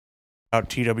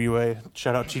TWA.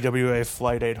 Shout out TWA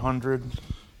Flight 800.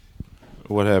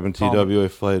 What happened? TWA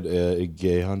Flight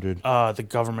 800. The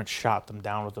government shot them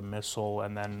down with a missile,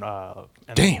 and then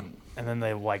Damn. And then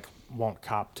they like won't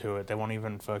cop to it. They won't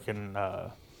even fucking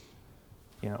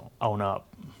own up.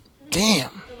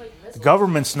 Damn. The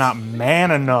government's not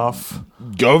man enough.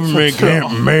 Government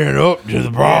can't man up to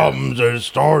the problems that it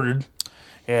started.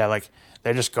 Yeah, like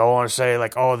they just go on and say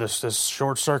like, oh, this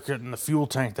short circuit in the fuel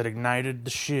tank that ignited the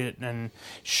shit, and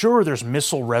sure, there's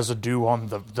missile residue on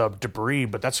the debris,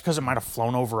 but that's because it might have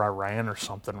flown over Iran or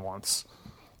something once.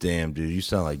 Damn, dude, you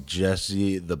sound like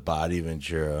Jesse the Body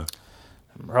Ventura.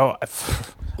 Bro,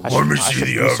 Let me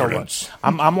see the evidence.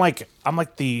 I'm like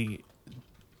the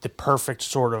perfect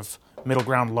sort of middle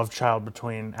ground love child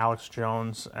between Alex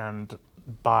Jones and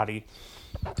Body.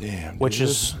 Damn, which dude.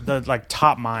 is the like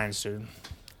top minds, dude.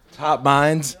 Top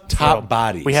minds, top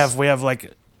bodies. We have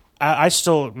like I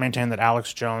still maintain that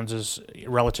Alex Jones is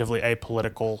relatively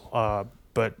apolitical,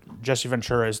 but Jesse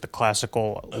Ventura is the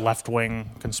classical left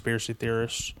wing conspiracy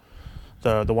theorist,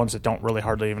 the ones that don't really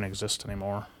hardly even exist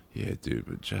anymore. Yeah, dude,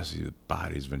 but Jesse the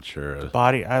Body's Ventura.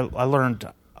 Body, I learned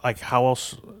like how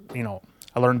else,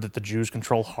 I learned that the Jews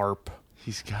control HARP.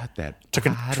 He's got that to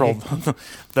control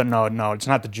no, it's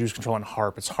not the Jews controlling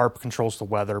HARP. It's HARP controls the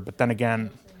weather. But then again,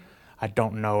 I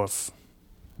don't know if.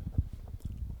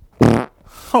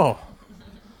 Oh,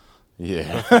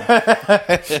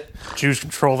 yeah. Jews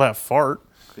control that fart.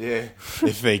 Yeah,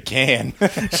 if they can.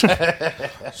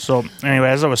 So anyway,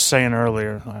 as I was saying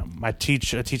earlier, I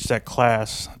teach that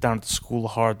class down at the School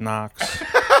of Hard Knocks.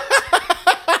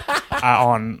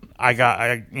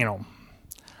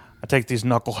 I take these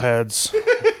knuckleheads,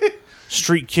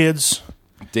 street kids.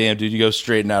 Damn, dude, you go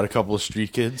straighten out a couple of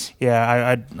street kids.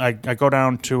 Yeah, I go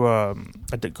down to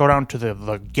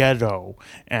the ghetto,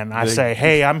 and I say,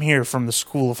 "Hey, I'm here from the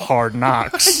School of Hard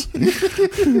Knocks."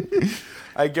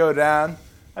 I go down.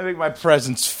 I make my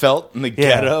presence felt in the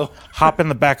ghetto. Hop in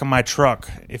the back of my truck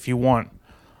if you want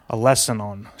a lesson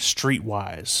on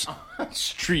streetwise.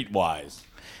 Streetwise.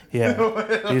 Yeah.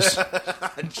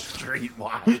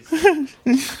 Streetwise.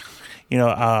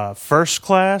 First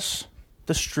class,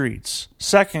 the streets.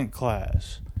 Second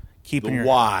class, keeping the your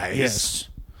wise. Yes.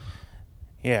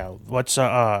 Yeah. What's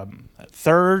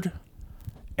third?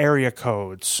 Area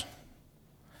codes.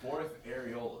 Fourth,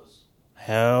 areolas.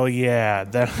 Hell yeah!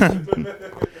 That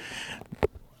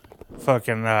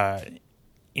fucking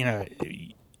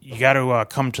you got to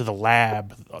come to the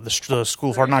lab, the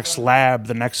School of Hard Knocks lab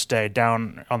the next day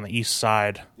down on the east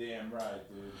side. Damn right,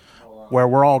 dude. Hold on. Where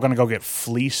we're all gonna go get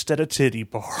fleeced at a titty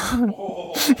bar.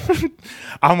 Oh.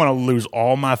 I'm gonna lose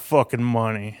all my fucking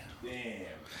money. Damn.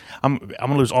 I'm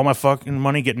gonna lose all my fucking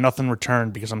money, get nothing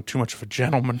returned because I'm too much of a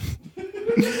gentleman.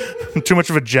 I'm too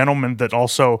much of a gentleman that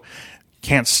also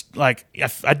can't like.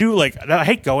 I do like. I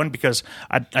hate going because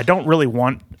I don't really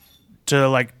want to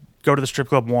like go to the strip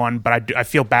club but I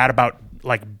feel bad about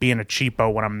like being a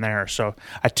cheapo when I'm there. So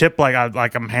I tip like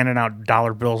I'm handing out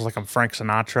dollar bills like I'm Frank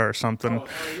Sinatra or something. Oh,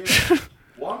 yeah.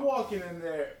 Well, I'm walking in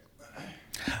there.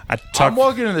 I'm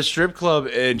walking in the strip club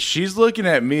and she's looking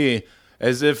at me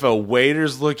as if a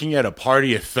waiter's looking at a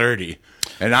party of 30,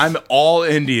 and I'm all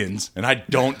Indians and I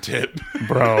don't tip,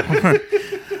 bro.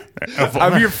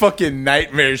 I'm your fucking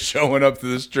nightmare showing up to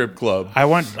the strip club. I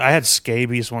had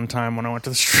scabies one time when I went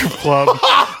to the strip club.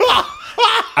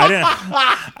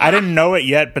 I didn't know it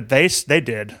yet, but they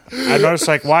did. I noticed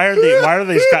like why are all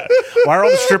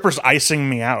the strippers icing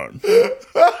me out?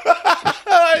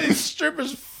 These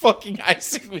strippers fucking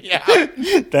icing me out.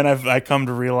 Then I come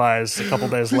to realize a couple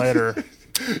days later,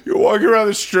 you're walking around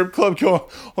the strip club going,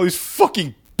 all these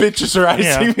fucking bitches are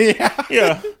icing me out.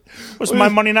 Yeah. Was my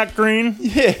money not green?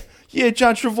 Yeah,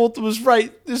 John Travolta was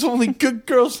right. There's only good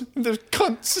girls and there's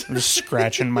cunts. I'm just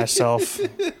scratching myself.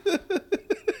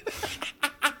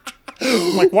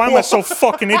 I'm like, why am I so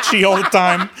fucking itchy all the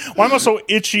time? Why am I so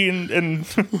itchy and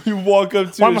you walk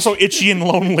up to why am I so itchy and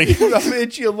lonely? I'm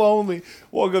itchy and lonely.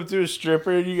 Walk up to a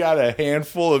stripper and you got a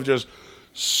handful of just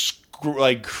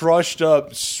like crushed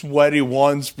up, sweaty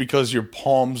ones because your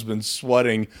palm's been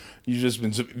sweating. You've just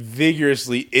been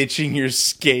vigorously itching your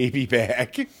scaby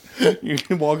back. You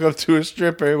can walk up to a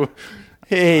stripper.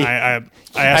 Hey, I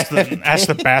asked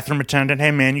the bathroom attendant,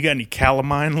 "Hey man, you got any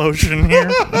calamine lotion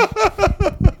here?"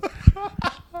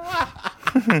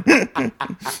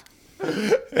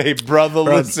 Hey brother,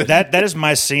 listen. That is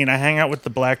my scene. I hang out with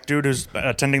the black dude who's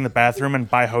attending the bathroom and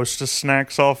buy Hostess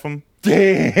snacks off him.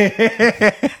 Damn,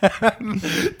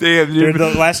 dude.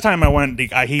 The last time I went, he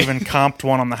even comped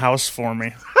one on the house for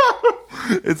me.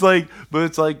 It's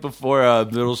like before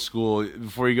middle school,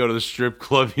 before you go to the strip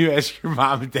club, you ask your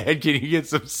mom and dad, "Can you get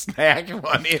some snack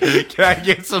money? Can I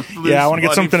get some?" I want to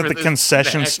get something at the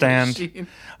concession stand. Machine?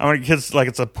 I want to get like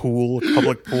it's a pool, a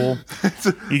public pool.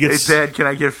 You get, hey, Dad, can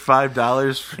I get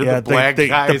 $5 for the black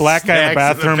guy? The black guy in the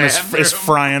bathroom, bathroom? is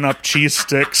frying up cheese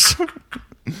sticks.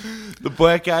 The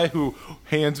black guy who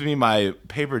hands me my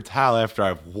paper towel after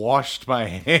I've washed my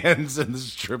hands in the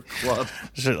strip club.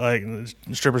 Like the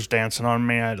stripper's dancing on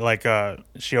me.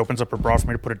 She opens up her bra for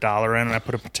me to put $1 in, and I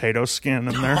put a potato skin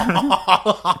in there.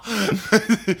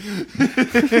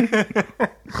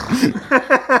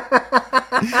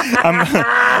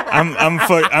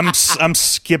 I'm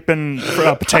skipping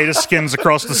potato skins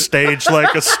across the stage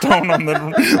like a stone on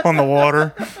the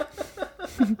water.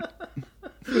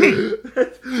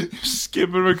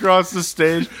 Skipping across the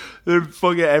stage. They're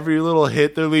fucking every little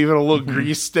hit. They're leaving a little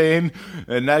grease stain.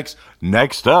 And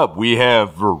next up, we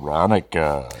have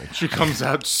Veronica. She comes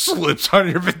out, slips on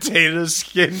your potato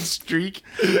skin streak.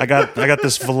 I got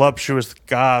this voluptuous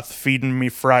goth feeding me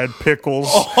fried pickles.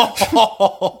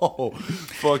 Oh,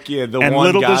 fuck yeah! And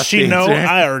little does she know,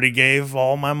 I already gave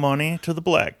all my money to the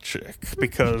black chick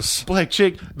because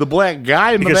the black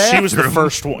guy in the bathroom. She was the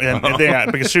first one.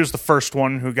 Because she was the first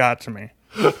one who got to me.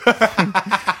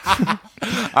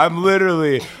 I'm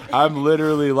literally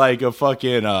like a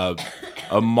fucking a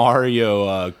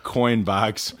Mario coin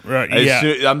box. Right?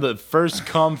 Yeah. I'm the first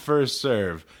come, first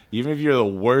serve. Even if you're the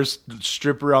worst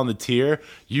stripper on the tier,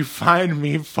 you find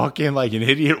me fucking like an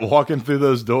idiot walking through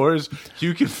those doors,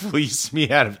 you can fleece me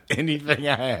out of anything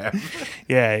I have.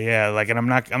 Yeah. Like, and I'm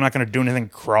not gonna do anything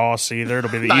cross either. It'll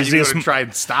be the easiest. Try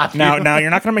and stop you. Now you're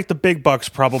not gonna make the big bucks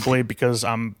probably because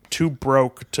I'm too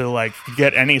broke to like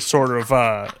get any sort of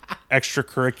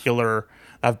extracurricular.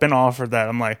 I've been offered that.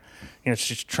 I'm like,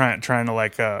 she's trying to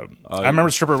like. I remember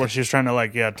the stripper when she was trying to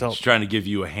like, she's trying to give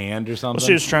you a hand or something. Well,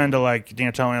 she was trying to like,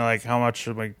 tell me like how much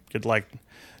we could like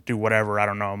do whatever. I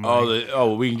don't know.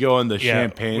 We can go in the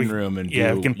champagne room and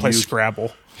we can play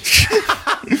Scrabble.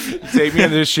 Take me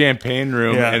into the champagne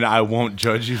room and I won't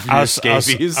judge you for your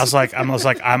scabies. I was like, I'm a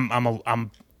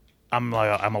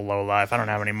low life. I don't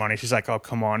have any money. She's like, oh,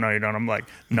 come on. No, you don't. I'm like,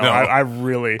 no. I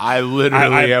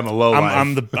literally am a low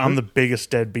life. I'm the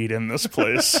biggest deadbeat in this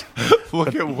place.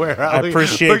 Look at where I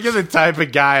appreciate. Look at the type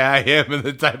of guy I am and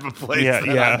the type of place that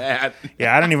I'm at.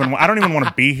 Yeah, I don't even want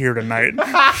to be here tonight.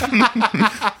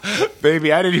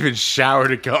 Baby, I didn't even shower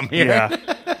to come here. Yeah.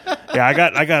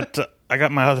 I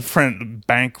got my other friend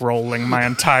bankrolling my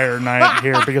entire night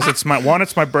here because it's my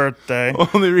birthday.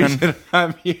 Only reason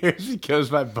I'm here is because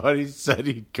my buddy said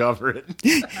he'd cover it.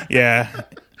 Yeah.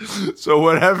 So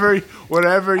whatever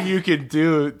you can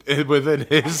do within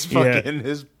his fucking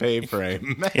his pay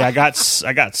frame. Yeah, I got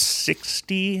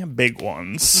 60 big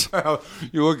ones.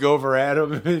 You look over at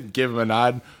him and give him a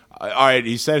nod. All right,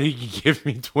 he said he could give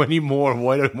me 20 more.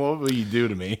 What will you do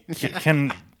to me?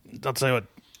 I'll tell you what.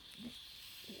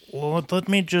 Well, let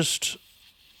me just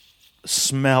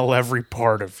smell every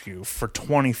part of you for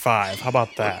 25. How about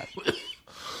that?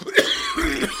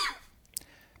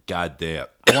 God damn.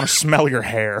 I want to smell your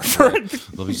hair.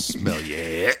 Let me smell your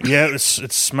hair. Yeah, it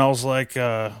smells like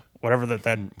whatever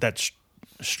that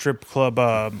strip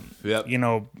club,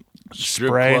 strip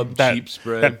spray, club cheap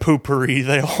spray. That poopery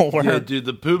they all wear. Yeah, dude,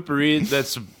 the poopery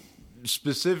that's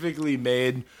specifically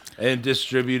made and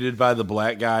distributed by the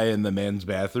black guy in the men's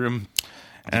bathroom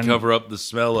to cover up the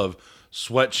smell of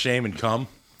sweat, shame, and cum.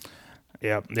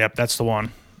 Yep, that's the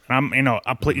one. I'm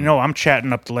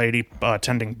chatting up the lady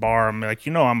attending bar. I'm like,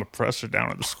 I'm a professor down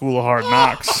at the School of Hard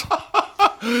Knocks.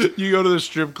 You go to the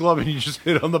strip club and you just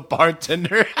hit on the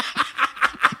bartender.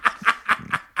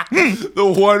 The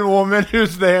one woman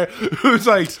who's there who's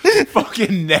like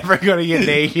fucking never gonna get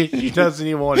naked. She doesn't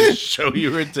even want to show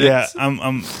you her tits. Yeah,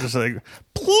 I'm just like,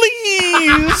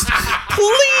 please,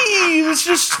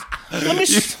 just let me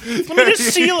just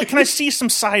see. Can I see some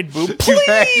side boob, please?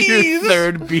 You have your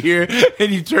third beer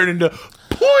and you turn into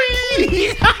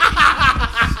please,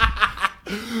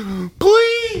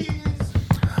 please.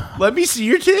 Let me see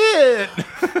your tit.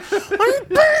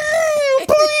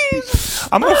 Please.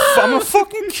 I'm gonna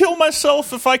fucking kill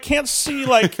myself if I can't see.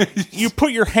 Like, you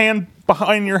put your hand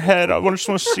behind your head. I just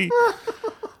want to see.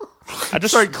 I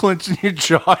just start clenching your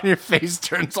jaw and your face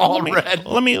turns all red.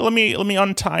 Let me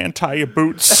untie your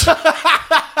boots.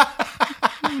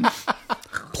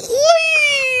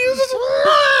 Please.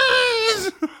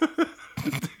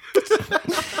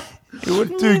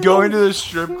 Dude, going to the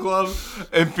strip club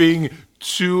and being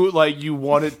you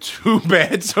want it too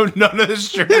bad, so none of the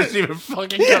strippers even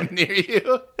fucking come near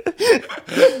you.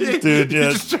 Dude, yeah.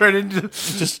 You just turn into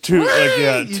just too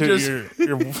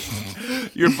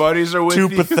your buddies are with too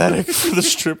you. pathetic for the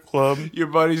strip club. Your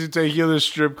buddies who take you to the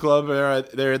strip club,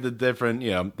 they're in the different,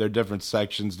 they're different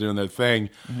sections doing their thing,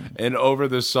 and over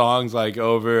the songs, like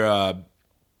over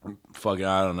fucking,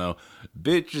 I don't know,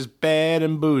 bitch is bad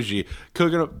and bougie,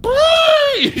 cooking up.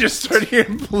 You just start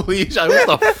hearing police.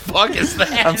 What the fuck is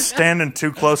that? I'm standing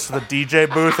too close to the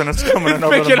DJ booth, and it's coming in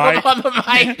over the Picking mic. up on the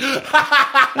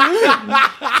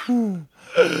mic.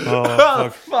 Oh,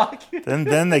 fuck.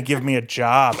 Then they give me a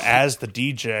job as the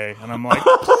DJ, and I'm like,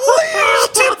 please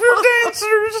tip your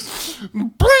dancers.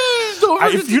 Please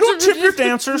don't. If you don't tip your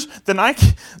dancers, then I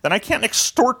can't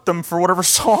extort them for whatever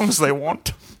songs they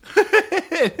want.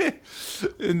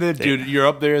 And then, dude, you're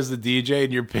up there as the DJ,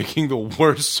 and you're picking the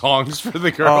worst songs for the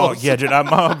girls. Oh yeah, dude. I'm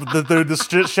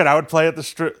the shit I would play at the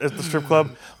strip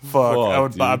club.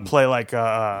 Fuck, I'd play like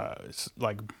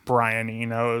Brian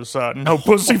Eno's "No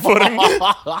Pussyfooting."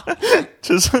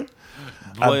 Just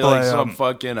play like some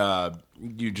fucking.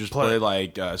 You just play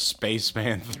like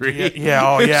Spaceman 3. Yeah,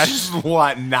 oh yeah. It's just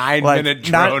what 9-minute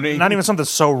droning. Not even something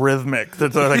so rhythmic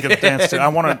that I could dance to.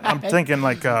 I'm thinking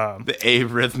like the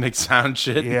arrhythmic sound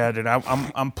shit. Yeah, dude.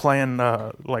 I'm playing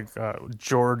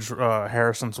George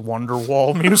Harrison's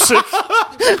Wonderwall music.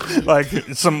 Like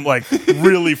some like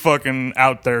really fucking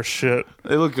out there shit.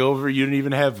 They look over. You don't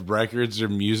even have records or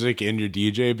music in your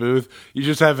DJ booth. You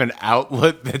just have an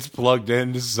outlet that's plugged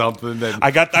into something that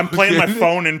I'm playing my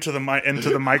phone into the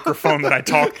microphone that I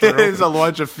talk through. There's a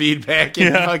bunch of feedback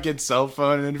and fucking cell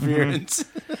phone interference.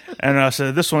 And I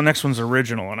said, next one's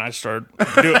original, and I do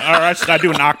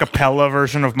an a cappella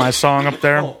version of my song up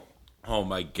there. Oh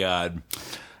my god,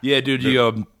 yeah, dude,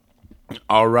 you.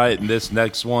 All right, and this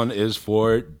next one is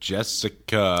for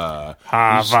Jessica.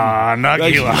 Hava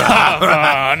Nagila.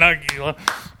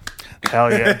 Hell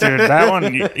yeah, dude. That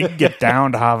one, you can get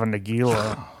down to Hava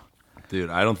Nagila. Dude,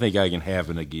 I don't think I can have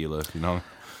a Nagila, you know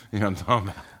what I'm talking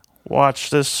about. Watch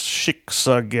this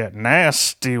shiksa get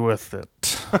nasty with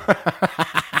it.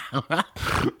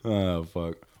 Oh,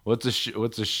 fuck. What's a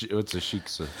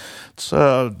shiksa?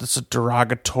 It's a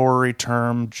derogatory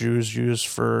term Jews use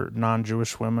for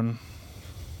non-Jewish women.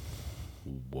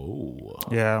 Whoa.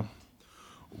 Yeah.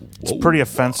 It's pretty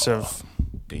offensive.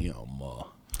 Damn.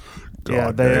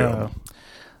 Yeah,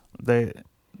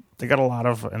 they got a lot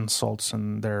of insults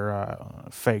in their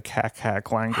fake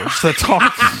hack language. That's all.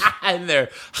 And their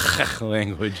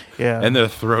language. Yeah. And their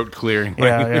throat clearing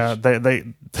language. Yeah.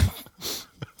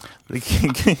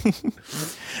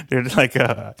 They're like,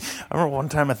 I remember one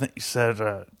time I think you said,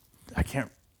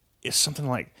 it's something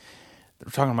like, they're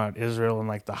talking about Israel and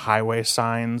like the highway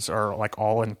signs are like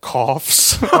all in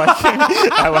coughs. Like,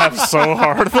 I laughed so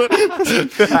hard.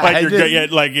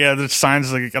 The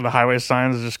signs, like the highway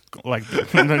signs, are just like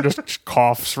they're just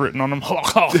coughs written on them.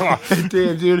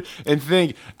 Damn, dude. And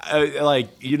think,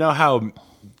 you know how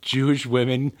Jewish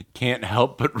women can't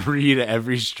help but read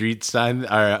every street sign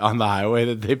on the highway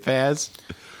that they pass?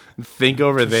 Think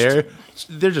over there,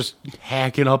 they're just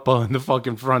hacking up on the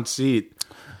fucking front seat,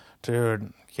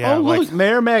 dude. Yeah, look,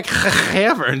 Merrimack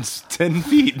Caverns, 10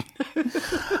 feet.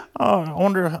 I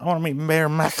want to meet Mayor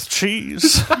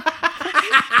McCheese.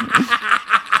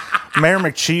 Mayor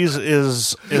McCheese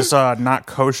is not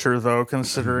kosher though,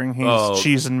 considering he's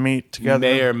cheese and meat together.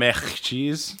 Mayor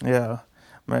McCheese. Yeah,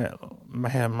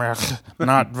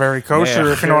 not very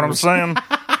kosher, if you know what I'm saying.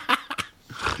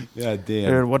 Yeah,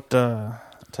 damn. Dude, tell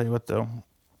you what though,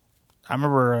 I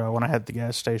remember when I had the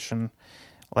gas station,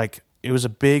 like it was a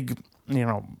big,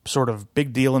 sort of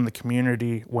big deal in the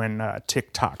community when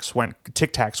Tic Tacs went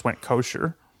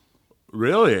kosher.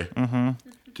 Really? Mm-hmm.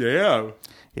 Damn.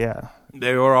 Yeah.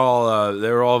 They were all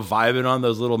vibing on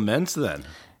those little mints then.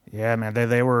 Yeah, man.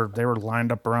 They were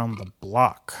lined up around the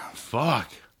block. Fuck.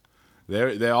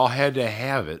 They all had to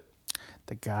have it.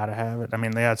 They gotta have it. I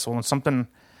mean, they had something.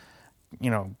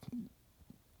 Dude,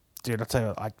 I'll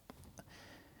tell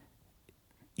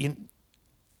you,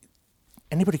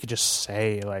 anybody could just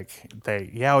say like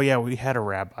we had a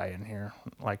rabbi in here.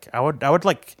 Like I would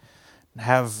like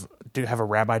have a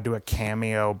rabbi do a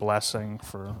Cameo blessing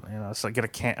for it's like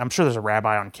I'm sure there's a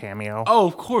rabbi on Cameo. Oh,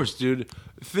 of course, dude.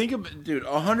 Think of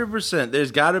 100%.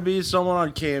 There's got to be someone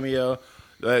on Cameo.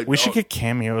 We should get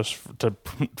cameos for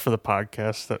the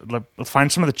podcast. Let's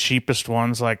find some of the cheapest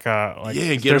ones. Get them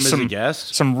as a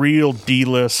guest. Some real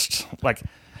D-list,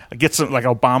 get some like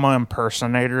Obama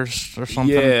impersonators or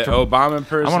something. Yeah, Obama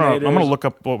impersonators. I'm gonna look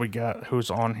up what we got. Who's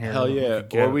on here? Hell yeah!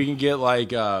 Or we can get like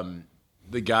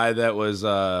the guy that was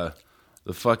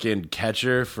the fucking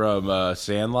catcher from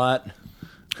Sandlot.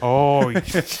 Oh,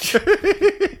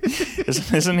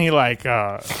 isn't he like?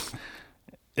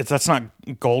 That's not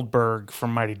Goldberg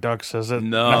from Mighty Ducks, is it?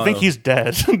 No, I think he's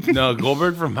dead. No,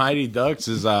 Goldberg from Mighty Ducks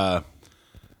is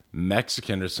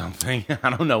Mexican or something. I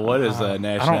don't know what his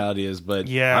nationality is, but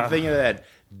I'm thinking of that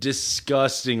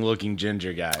disgusting looking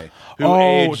ginger guy who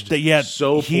aged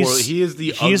so poorly. He is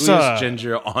the ugliest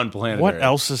ginger on planet Earth. What Earth.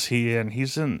 else is he in?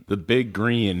 He's in The Big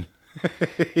Green.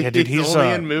 Yeah, dude, he's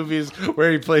only in movies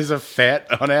where he plays a fat,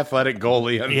 unathletic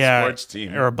goalie on a sports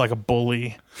team, or like a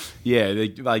bully. Yeah,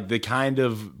 like the kind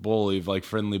of bully, like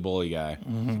friendly bully guy.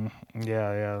 Mm-hmm.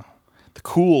 Yeah. The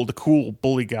cool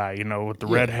bully guy, with the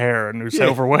red hair and who's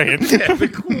overweight. Yeah, the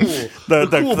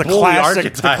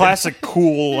classic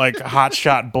cool like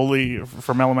hotshot bully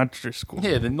from elementary school.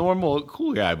 Yeah, the normal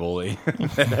cool guy bully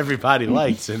that everybody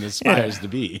likes and aspires to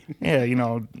be. Yeah,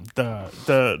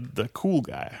 the cool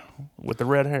guy with the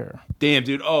red hair. Damn,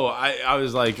 dude. Oh, I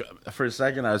was like, for a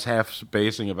second, I was half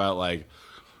spacing about like,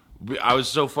 I was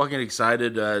so fucking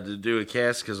excited to do a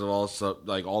cast because of all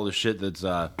the shit that's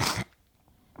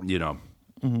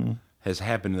has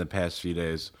happened in the past few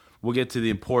days. We'll get to the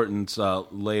importance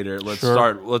later. Let's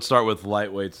start with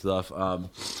lightweight stuff.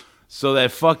 So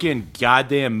that fucking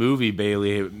goddamn movie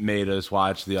Bailey made us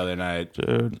watch the other night,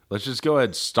 dude. Let's just go ahead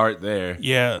and start there.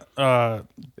 Yeah.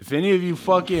 If any of you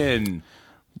fucking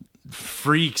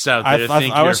freaks out there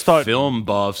you're film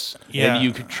buffs, and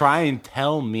you could try and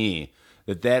tell me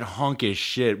that hunk is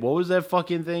shit. What was that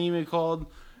fucking thing even called?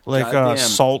 Like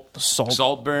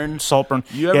Saltburn.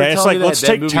 You ever tell me let's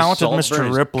take Talented Saltburn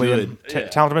Mr. Ripley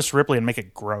Talented Mr. Ripley and make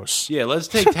it gross. Yeah, let's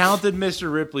take Talented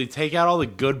Mr. Ripley, take out all the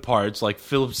good parts like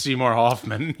Philip Seymour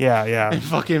Hoffman. Yeah. And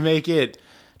fucking make it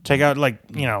take out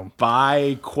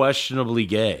bi questionably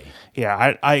gay.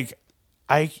 Yeah,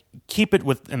 I keep it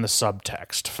within the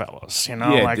subtext, fellas.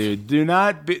 Yeah, dude. Do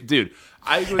not be, dude.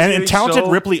 And Talented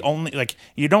Ripley only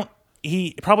you don't.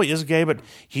 He probably is gay, but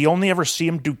he only ever see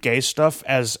him do gay stuff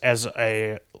as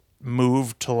a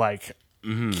move to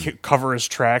cover his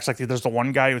tracks. Like there's the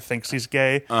one guy who thinks he's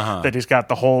gay, that he's got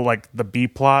the whole the B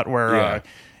plot where,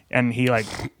 and he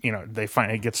they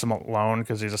finally gets him alone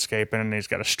because he's escaping and he's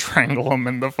got to strangle him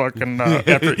in the fucking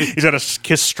he's got to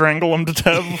kiss strangle him to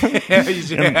death.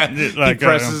 He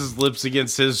presses his lips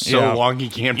against his so long he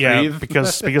can't breathe.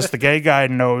 because the gay guy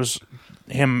knows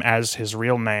him as his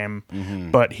real name,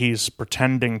 but he's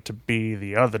pretending to be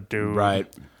the other dude, right?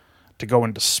 To go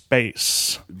into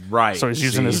space, right? So he's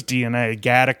using his DNA.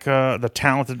 Gattaca, the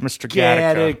talented Mr.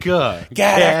 Gattaca.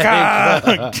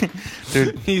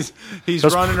 Dude, he's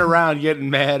running around getting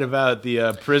mad about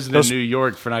the prison in New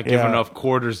York for not giving enough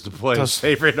quarters to play his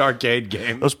favorite arcade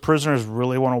game. Those prisoners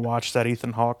really want to watch that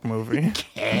Ethan Hawke movie.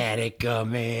 Gattaca,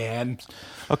 man.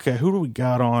 Okay, who do we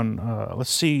got on?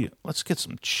 Let's see. Let's get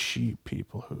some cheap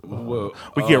people.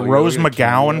 We get Rose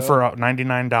McGowan for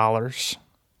 $99.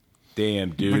 Damn,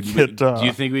 dude. Do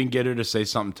you think we can get her to say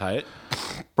something tight?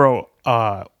 Bro,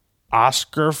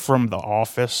 Oscar from The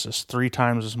Office is 3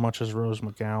 times as much as Rose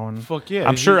McGowan. Fuck yeah.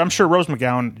 I'm sure Rose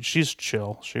McGowan, she's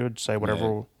chill. She would say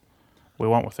whatever we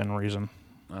want within reason.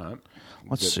 All right.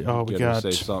 Let's see. Oh, we got.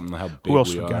 Say something how big who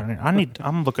else we are. got?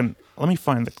 I'm looking. Let me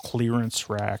find the clearance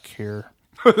rack here.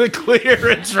 The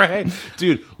clearance rack,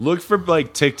 dude. Look for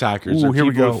TikTokers or here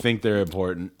we people go. who think they're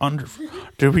important.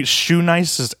 Dude, Shoe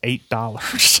Nice is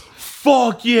 $8.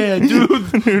 Fuck yeah, dude.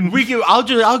 I'll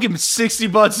give him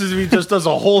 $60 if he just does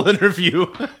a whole interview.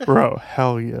 Bro,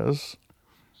 hell yes.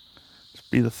 Just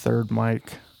be the third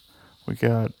mic. We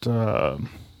got what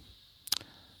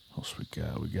else we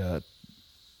got?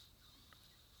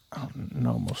 I don't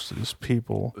know most of these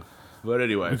people. But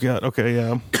anyway. We got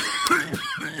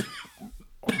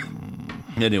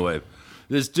Anyway,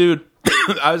 this dude,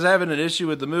 I was having an issue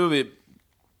with the movie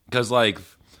because,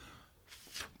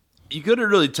 you couldn't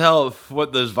really tell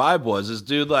what this vibe was. This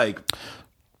dude,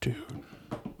 dude,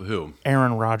 who?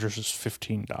 Aaron Rodgers is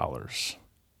 $15.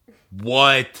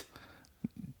 What?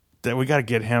 That we got to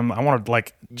get him. I want to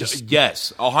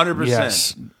yes,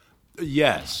 100%.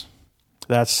 Yes.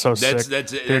 That's so sick.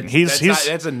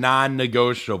 That's a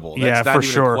non-negotiable. That's not for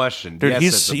even sure. A question. Dude,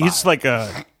 yes, he's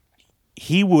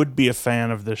he would be a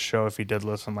fan of this show if he did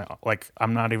listen.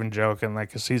 I'm not even joking.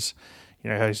 Because he's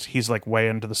way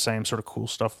into the same sort of cool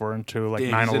stuff we're into,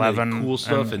 9/11, cool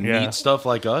stuff and neat stuff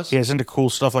like us. Yeah, he's into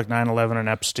cool stuff like 9/11 and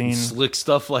Epstein, slick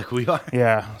stuff like we are.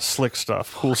 Yeah, slick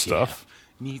stuff, cool stuff,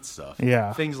 neat stuff.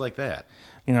 Yeah, things like that.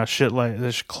 Shit like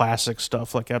this classic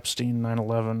stuff like Epstein,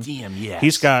 9/11. Damn, yes.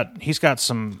 He's got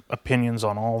some opinions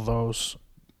on all those,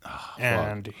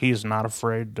 and he's not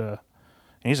afraid to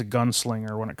He's a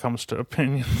gunslinger when it comes to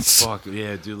opinions. Fuck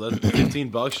yeah, dude.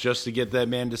 $15 just to get that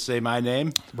man to say my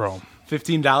name, Bro.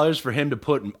 $15 for him to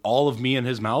put all of me in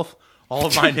his mouth, all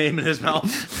of my name in his mouth,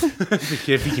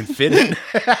 if he can fit it.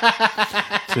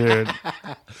 Dude.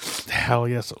 Hell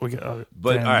yes. We got,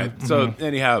 but all right. So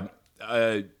anyhow,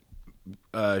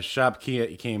 shop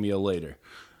cameo later.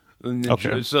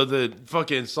 Okay. So the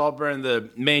fucking Saltburn, the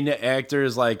main actor,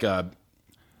 is like the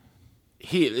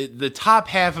top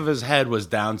half of his head was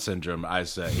Down syndrome. I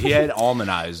say he had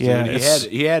almond eyes. Dude. Yeah,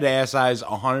 he had ass eyes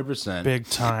 100%. Big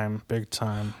time.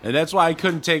 And that's why I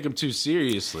couldn't take him too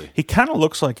seriously. He kind of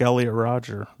looks like Elliot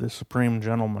Rodger, the Supreme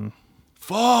Gentleman.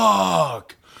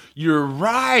 Fuck, you're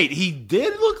right. He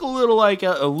did look a little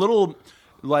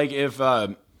like if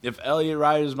Elliot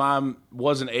Rodger's mom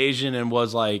wasn't Asian and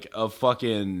was like a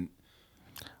fucking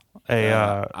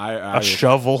a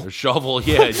shovel. A shovel,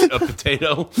 yeah, a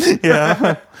potato.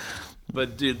 Yeah.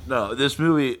 But dude, no, this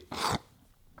movie,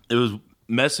 it was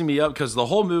messing me up because the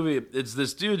whole movie, it's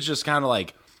this dude's just kind of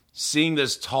like seeing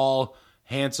this tall,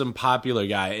 handsome, popular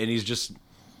guy, and he's just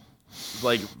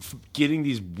like getting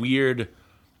these weird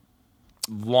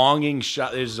longing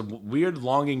shots. There's weird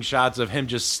longing shots of him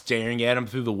just staring at him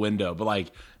through the window, but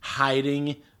like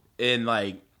hiding in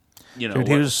like, you know, dude,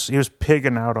 he was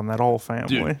pigging out on that whole family.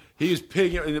 Dude, he was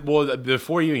pigging. Well,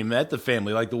 before you even met the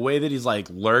family, like the way that he's like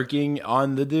lurking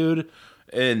on the dude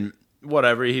and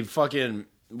whatever, he fucking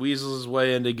weasels his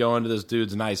way into going to this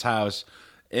dude's nice house.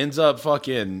 Ends up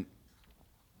slurping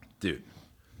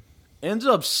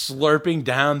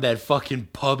down that fucking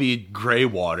pubby gray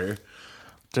water.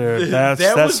 Dude, that's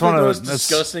was one the of most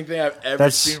disgusting thing I've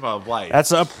ever seen in my life.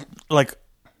 That's up, like,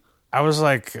 I was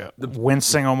like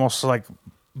wincing almost like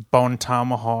bone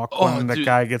tomahawk when the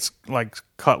guy gets like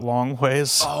cut long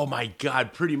ways. Oh my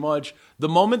god, pretty much. The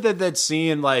moment that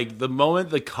scene, like the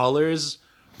moment the colors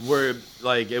were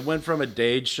like, it went from a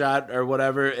day's shot or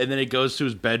whatever, and then it goes to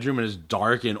his bedroom and it's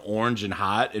dark and orange and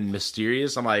hot and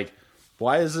mysterious. I'm like,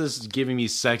 why is this giving me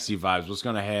sexy vibes? What's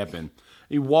gonna happen?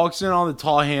 He walks in on the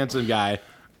tall, handsome guy,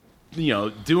 you know,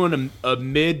 doing a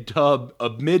mid tub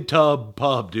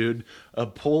pub, dude, a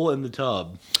pull in the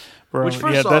tub. Bro, which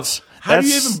first off, how do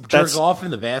you even jerk off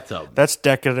in the bathtub? That's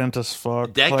decadent as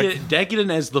fuck.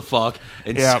 Decadent as the fuck.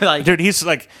 And yeah, like, dude, he's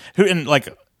like, who and like,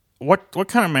 what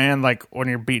kind of man, like, when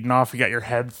you're beating off, you got your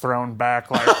head thrown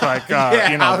back, like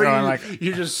yeah, you know, going like,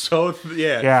 you're just so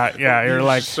yeah, you're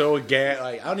like so again,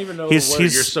 like I don't even know the word. You're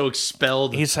so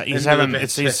expelled. He's having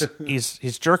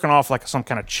he's jerking off like some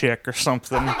kind of chick or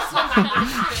something.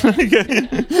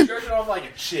 Jerking off like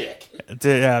a chick.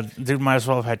 Dude might as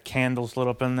well have had candles lit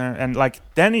up in there, and like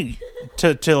then he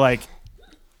to like,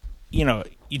 you know,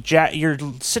 you're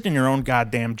sitting in your own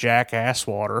goddamn jackass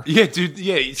water. Yeah, dude.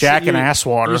 Yeah, jack and ass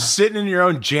water. You're sitting in your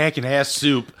own jack and ass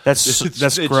soup. That's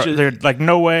gross. There's like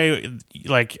no way,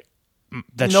 like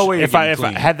that's no way. If I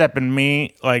had that been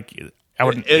me, like I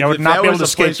would not be able to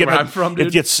escape getting I'm from,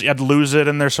 dude. I'd lose it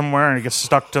in there somewhere, and it gets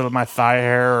stuck to my thigh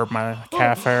hair or my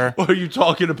calf hair. Are you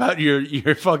talking about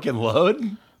your fucking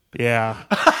load? Yeah.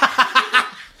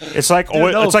 It's like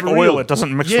oil. No, it's like oil. It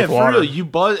doesn't mix with water. For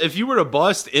real. If you were to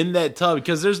bust in that tub,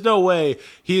 because there's no way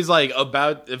he's like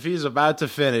if he's about to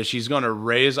finish, he's going to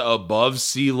raise above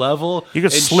sea level. You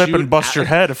could slip and bust your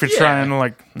head if you're trying to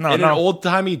like an old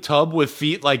timey tub with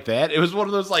feet like that. It was one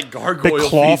of those like gargoyle big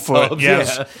claw feet foot. Tubs.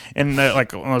 Yes, yeah. And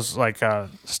like one of those like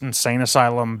insane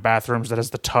asylum bathrooms that has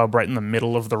the tub right in the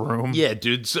middle of the room. Yeah,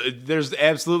 dude. So there's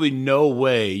absolutely no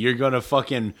way you're gonna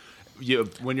fucking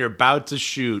when you're about to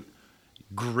shoot.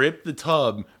 Grip the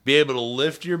tub, be able to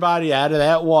lift your body out of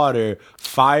that water,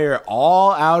 fire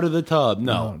all out of the tub.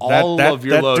 No, all of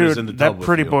your load is in the tub. That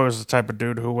pretty boy was the type of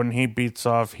dude who, when he beats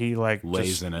off, he like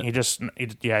lays in it. He just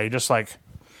like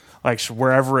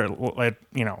wherever it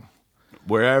you know,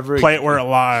 wherever play it where it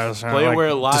lies. Play it where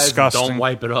it lies. Disgusting. Don't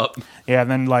wipe it up. Yeah,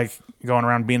 and then like going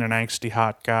around being an angsty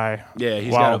hot guy. Yeah,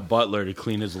 he's got a butler to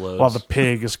clean his loads while the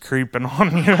pig is creeping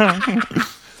on you.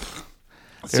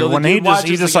 So when he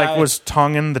just like was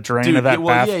tonguing the drain of that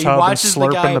bathtub and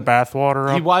slurping the bathwater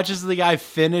up. He watches the guy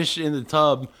finish in the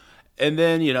tub, and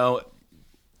then, you know,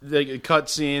 the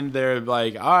cut scene, they're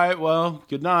like, all right, well,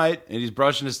 good night. And he's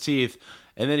brushing his teeth,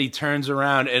 and then he turns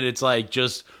around, and it's like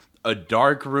just a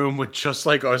dark room with just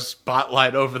like a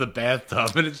spotlight over the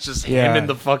bathtub, and it's just him in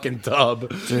the fucking tub.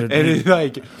 Dude, and he's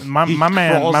like, my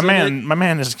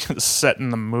man is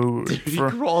setting the mood. He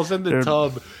crawls in the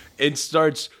tub and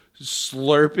starts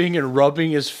slurping and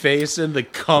rubbing his face in the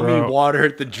cummy water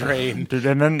at the drain. Dude,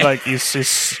 and then like he's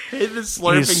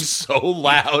slurping so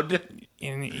loud.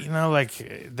 And, you know,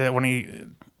 like that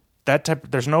when that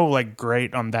type. There's no like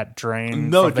grate on that drain.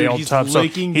 No, for the dude, old he's tub.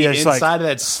 licking So the inside of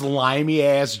that slimy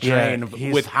ass drain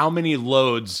with how many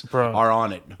loads are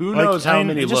on it. Who knows how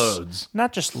many loads?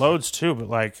 Not just loads too, but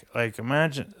like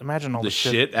imagine all the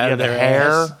shit out of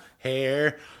their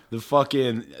hair, the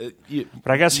fucking.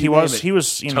 But I guess he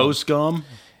was toe scum.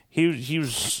 He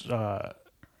was. I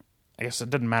guess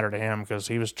it didn't matter to him because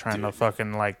he was trying to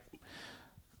fucking like.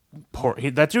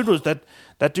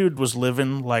 That dude was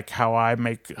living like how I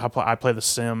play The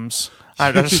Sims.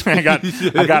 I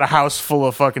got a house full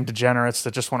of fucking degenerates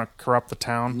that just want to corrupt the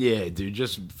town. Yeah, dude,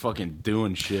 just fucking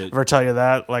doing shit. Ever tell you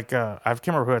that? Like, I can't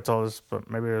remember who I told this, but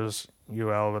maybe it was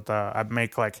UL. But I'd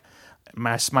make like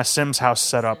my Sims house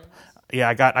set up. Yeah,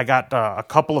 I got a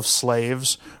couple of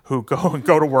slaves who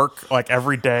go to work like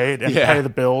every day and pay the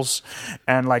bills,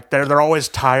 and like they're always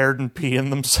tired and peeing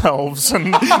themselves,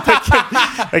 and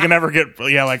they can never get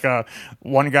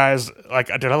one guy's like,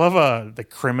 dude, I love the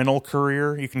criminal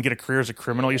career. You can get a career as a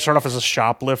criminal. You start off as a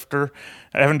shoplifter,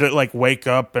 having to like wake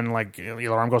up and like the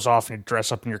alarm goes off and you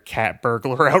dress up in your cat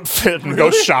burglar outfit and go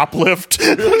shoplift.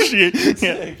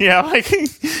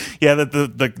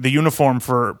 The uniform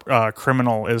for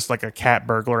criminal is like a cat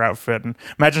burglar outfit, and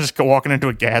imagine just walking into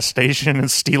a gas station and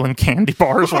stealing candy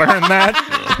bars wearing that.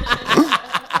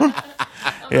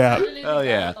 Yeah. Oh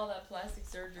yeah. All that plastic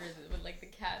surgery with like the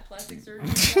cat plastic surgery.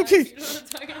 You know what I'm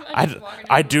talking about?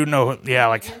 I do know. Yeah,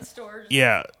 like cat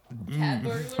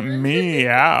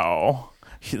meow.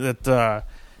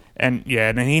 And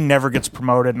he never gets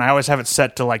promoted, and I always have it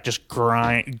set to like just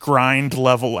grind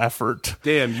level effort.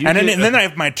 Damn, and then I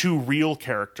have my two real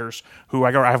characters who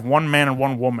I have one man and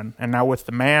one woman, and now with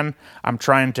the man I'm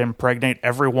trying to impregnate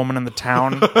every woman in the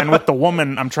town, and with the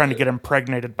woman I'm trying to get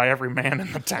impregnated by every man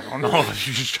in the town. Oh,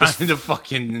 you're just trying to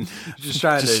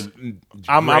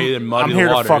I'm here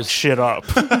to fuck shit up.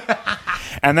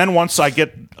 And then once I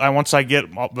get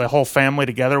the whole family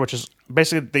together, which is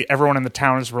basically everyone in the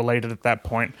town is related at that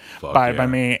point by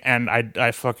me, and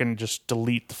I fucking just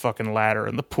delete the fucking ladder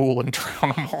in the pool and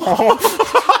drown them all.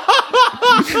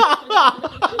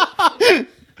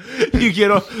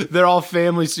 They're all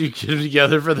family, so you get them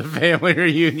together for the family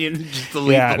reunion. And just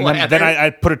delete the ladder. Then I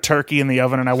put a turkey in the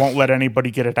oven and I won't let anybody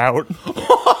get it out.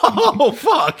 Oh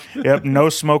fuck! Yep, no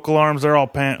smoke alarms. They're all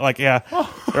they're all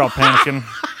panicking.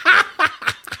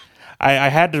 I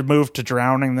had to move to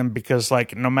drowning them because,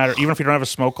 like, no matter, even if you don't have a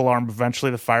smoke alarm,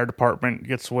 eventually the fire department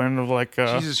gets wind of, like...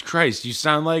 Jesus Christ, you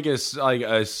sound like a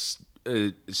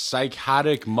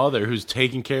psychotic mother who's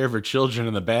taking care of her children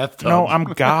in the bathtub. No, I'm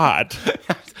God.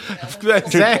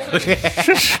 Exactly.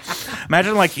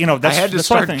 Imagine, like, that's... I had to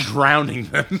start drowning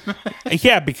them.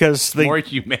 Yeah, because more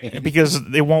humane. Because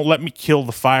they won't let me kill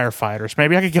the firefighters.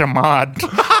 Maybe I could get a mod.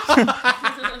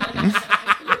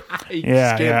 You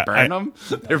can't burn them.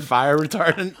 They're fire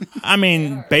retardant. I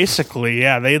mean, basically,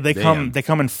 yeah. They come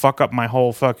and fuck up my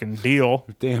whole fucking deal.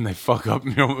 Damn, they fuck up.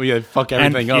 They fuck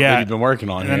everything up that you've been working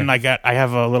on. And then I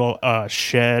have a little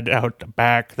shed out the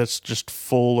back that's just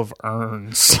full of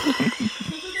urns.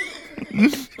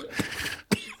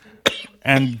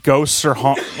 And ghosts are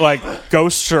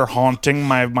haunting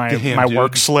my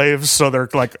work slaves, so they're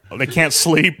like they can't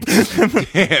sleep.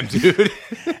 Damn, dude.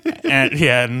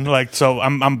 And like so,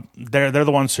 they're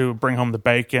the ones who bring home the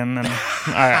bacon, and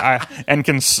I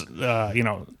can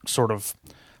sort of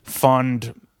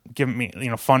fund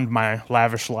my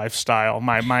lavish lifestyle,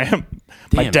 my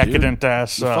decadent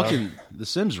ass. Fucking The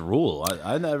Sims rule.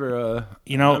 I never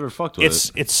never fucked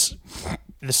with it.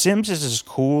 The Sims is as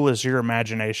cool as your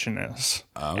imagination is,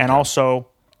 okay. And also,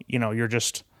 you're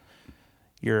just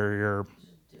just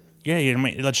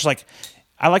like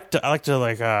I like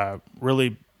to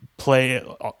really play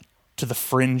to the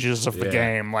fringes of the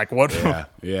game. Like what?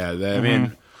 Yeah. I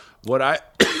mean, what I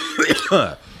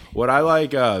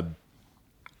like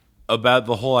about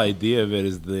the whole idea of it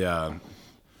is the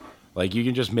like you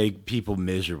can just make people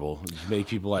miserable, just make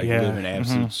people live in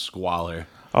absolute squalor.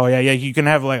 Oh yeah. You can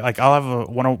have like I'll have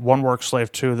one work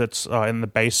slave too that's in the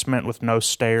basement with no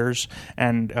stairs,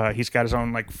 and he's got his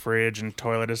own like fridge and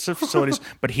toilet as facilities,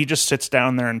 but he just sits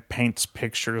down there and paints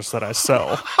pictures that I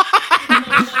sell.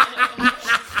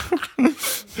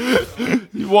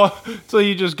 So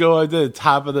you just go to the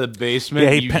top of the basement,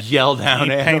 and you yell down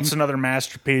at him. He paints another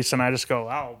masterpiece, and I just go,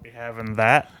 "I'll be having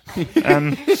that."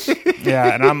 And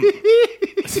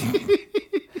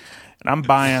I'm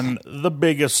buying the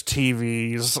biggest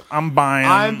TVs. I'm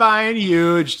buying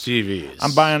huge TVs.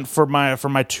 I'm buying for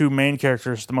my two main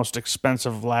characters the most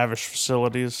expensive, lavish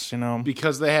facilities.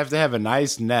 Because they have to have a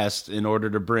nice nest in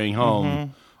order to bring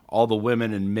home all the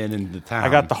women and men in the town. I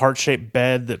got the heart-shaped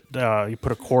bed that you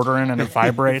put a quarter in and it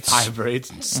vibrates.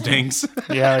 Vibrates and stinks.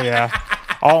 Yeah.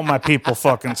 All my people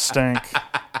fucking stink.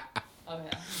 Oh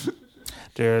yeah.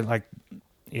 Dude, like,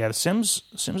 yeah, the Sims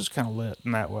is kind of lit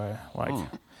in that way.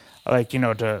 Like,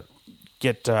 to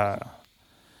get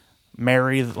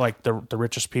marry like the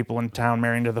richest people in town,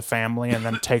 marry into the family, and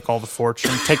then take all the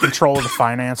fortune, take control of the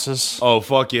finances. Oh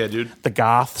fuck yeah, dude! The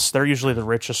Goths, they're usually the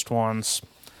richest ones.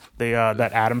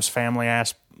 That Addams family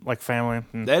family.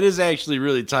 That is actually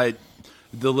really tight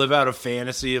to live out a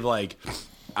fantasy of like,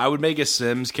 I would make a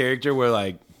Sims character where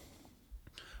like,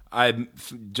 I'm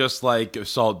just like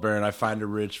Saltburn. I find a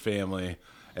rich family.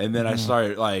 And then I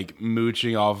start like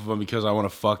mooching off of them because I want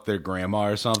to fuck their grandma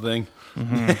or something.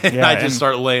 Mm-hmm. And I just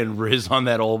start laying riz on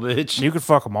that old bitch. You could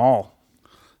fuck them all.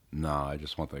 No, I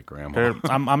just want that grandma. Dude,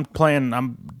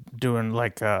 I'm doing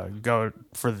like go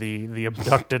for the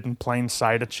abducted in plain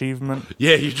sight achievement.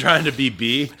 Yeah, you're trying to be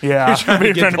B. Yeah, you're trying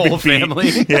to get the whole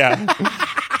family. Yeah,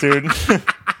 dude.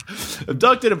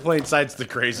 Abducted in plain sight's the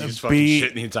craziest fucking shit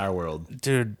in the entire world,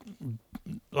 dude.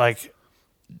 Like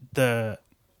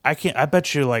I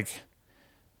bet you, like,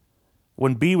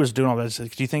 when B was doing all this, do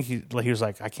you think he was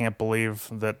like, I can't believe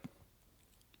that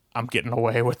I'm getting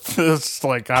away with this?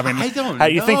 Like, I mean, I don't how,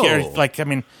 you know. think, like, I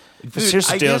mean, dude,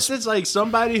 I guess it's like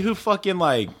somebody who fucking,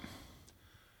 like,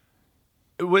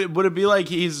 would it be like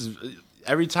he's,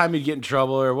 every time he'd get in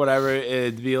trouble or whatever,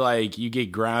 it'd be like you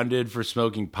get grounded for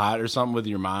smoking pot or something with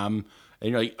your mom, and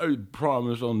you're like, I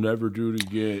promise I'll never do it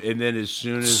again. And then as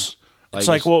soon as... It's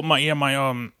like, well,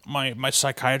 my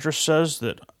psychiatrist says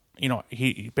that,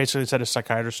 he basically said his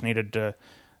psychiatrist needed to,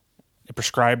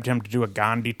 prescribed him to do a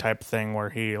Gandhi type thing where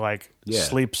he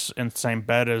sleeps in the same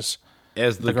bed as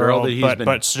the girl that he's been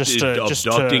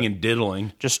abducting and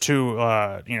diddling, just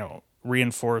to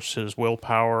reinforce his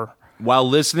willpower while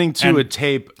listening to a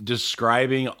tape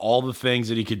describing all the things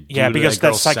that he could do. Yeah, because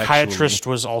that psychiatrist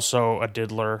sexually. was also a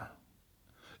diddler.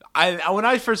 When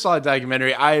I first saw the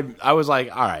documentary, I was like,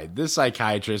 all right, this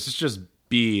psychiatrist is just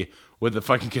B with a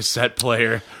fucking cassette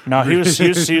player. No, he was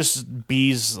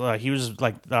B's. He was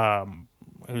like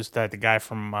who's that? The guy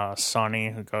from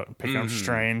Sonny who got picking up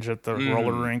Strange at the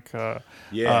roller rink.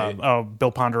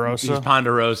 Bill Ponderosa. He's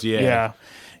Ponderosa. Yeah.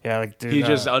 Like dude, he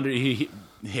just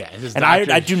his and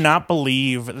I do not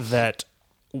believe that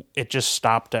it just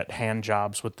stopped at hand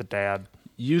jobs with the dad.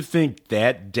 You think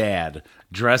that dad,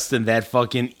 dressed in that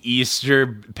fucking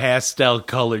Easter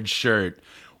pastel-colored shirt,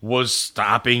 was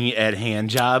stopping at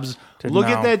hand jobs? Look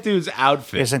at that dude's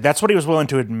outfit. That's what he was willing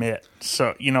to admit.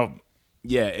 So,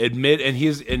 Yeah, admit, and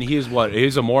he's what?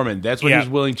 He's a Mormon. That's what he was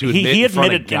willing to admit in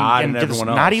front of God and everyone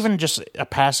else. Not even just a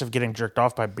passive getting jerked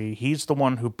off by B. He's the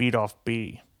one who beat off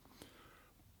B.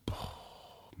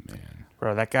 Oh, man.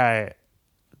 Bro, that guy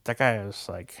is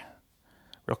like...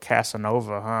 real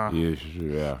Casanova, huh?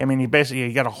 Yeah. I mean, he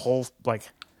got a whole like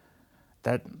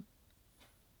that,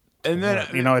 and then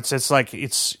it's like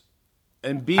it's.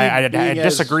 And B, I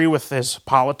disagree with his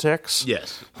politics.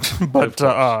 Yes, but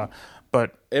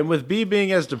and with B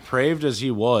being as depraved as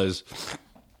he was,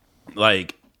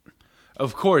 like,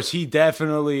 of course he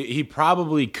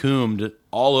probably coomed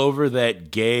all over that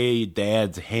gay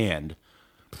dad's hand.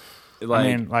 Like,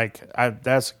 I mean,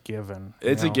 that's a given.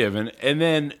 It's a given, and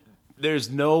then.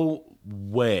 There's no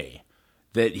way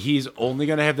that he's only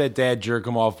going to have that dad jerk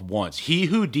him off once. He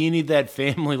Houdini'd that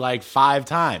family like 5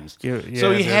 times.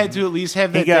 So he had to at least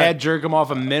have that dad jerk him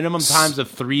off a minimum times of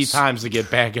 3 times to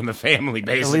get back in the family,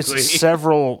 basically. At least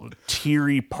several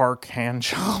teary park hand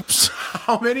jobs.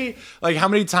 How many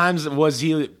times was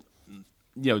he,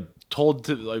 told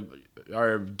to, like,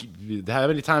 or how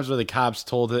many times were the cops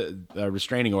told a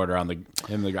restraining order on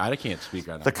him? I can't speak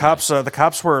right now. The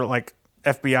cops were like,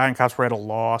 FBI and cops were at a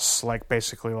loss, like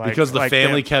basically, like because the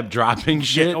family kept dropping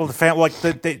shit. Yeah, well, the family, like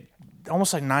they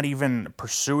almost like not even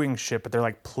pursuing shit, but they're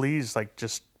like, please, like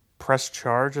just press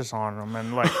charges on them,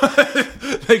 and like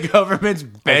the government's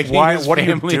begging his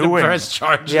family to press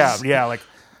charges. Yeah, like.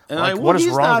 And what is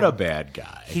wrong? He's not a bad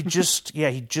guy. He just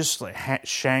like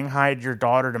shanghaied your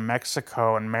daughter to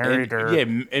Mexico and married her. Yeah,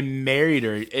 and married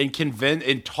her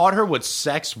and taught her what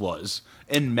sex was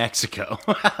in Mexico.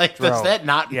 Like, Bro, does that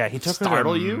not he took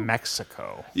startle her to you?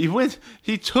 Mexico.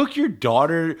 He took your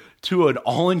daughter to an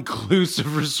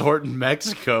all-inclusive resort in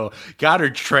Mexico, got her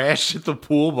trashed at the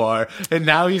pool bar, and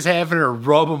now he's having her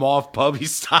rub him off puppy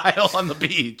style on the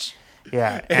beach.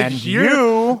 Yeah, and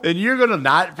you're gonna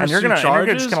not pursue charges. And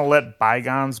you're just gonna let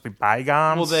bygones be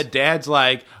bygones. Well, that dad's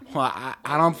like, well,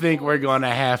 I don't think we're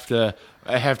gonna have to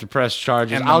I have to press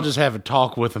charges. And I'll just have a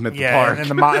talk with him at the Yeah, park. and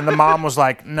the mom was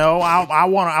like, "No, I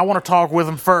want to talk with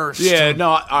him first." Yeah, no,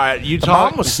 all right. You the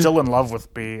talk. mom was still in love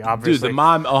with B. Obviously, Dude, the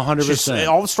mom, 100%.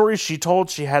 All the stories she told,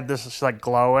 she had this like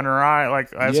glow in her eye.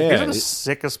 Like, I was like, these are the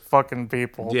sickest fucking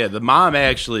people. Yeah, the mom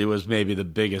actually was maybe the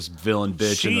biggest villain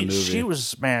bitch in the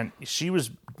movie. She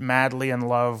was madly in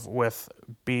love with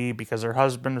B because her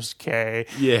husband was gay.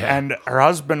 Yeah. And her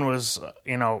husband was,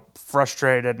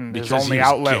 frustrated, and Because his only he was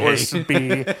outlet gay. was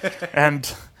B. And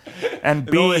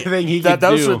B, the only thing he that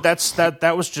could was do.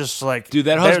 That was just like, Dude,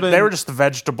 that they husband- were just the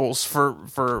vegetables for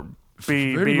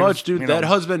B. Pretty B, much, dude. you That know.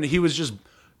 husband, he was just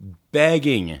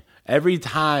begging. Every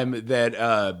time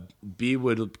that B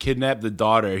would kidnap the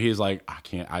daughter, he's like,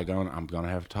 I'm gonna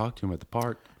have to talk to him at the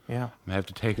park. Yeah. I'm gonna have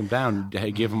to take him down,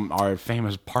 give him our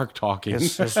famous park talking.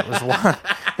 His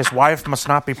wife must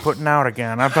not be putting out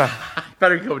again. I bet.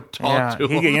 Better go talk to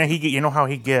him. You know how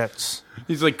he gets.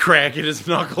 He's like cracking his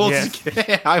knuckles.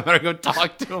 Yeah. I better go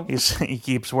talk to him.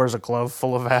 He wears a glove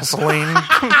full of Vaseline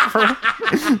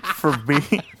for B.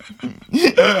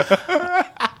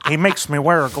 He makes me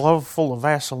wear a glove full of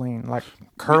Vaseline, like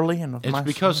curly and. It's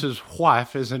because his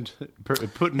wife isn't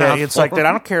putting Yeah, out. it's for like him. that.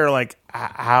 I don't care like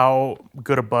how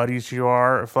good of buddies you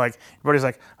are. If like everybody's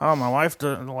like, oh, my wife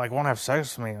doesn't like won't have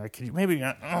sex with me. Like, could you maybe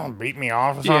beat me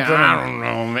off or something? Yeah, I don't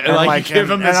know, man. And, Like, you give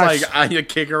him this, I you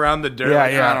kick around the dirt. Yeah,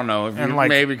 like, yeah. I don't know. If And, you like-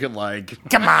 maybe could, like...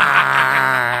 Come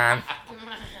on.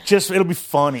 Just it'll be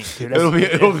funny, dude. It'll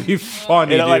be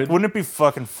funny, dude. Like, wouldn't it be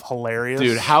fucking hilarious,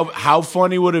 Dude, how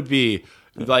funny would it be?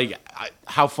 Like,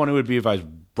 how funny would it be if I was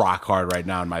rock hard right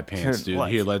now in my pants, dude?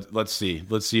 Like- Here, let's see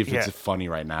if it's funny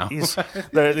right now.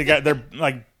 They're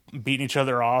like beating each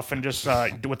other off and just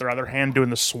with their other hand doing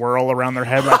the swirl around their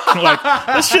head. Like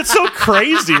this shit's so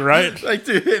crazy, right? Like,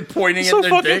 dude, pointing So at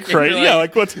their fucking dick. crazy. And Yeah,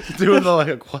 like what's doing the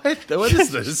like, what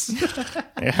is this?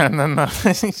 Yeah, and then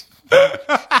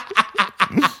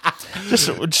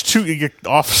just two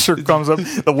officer comes up.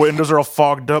 The windows are all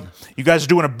fogged up. You guys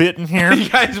doing a bit in here? You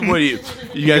guys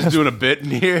doing a bit in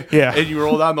here? Yeah. And you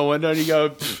roll down the window and you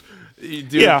go, you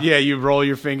do, Yeah. You roll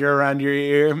your finger around your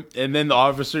ear, and then the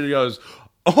officer goes,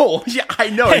 "Oh, yeah, I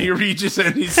know." And he reaches in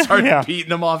and he starts Yeah. beating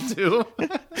them off too.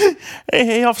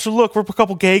 Hey, officer, look, we're a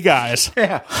couple gay guys.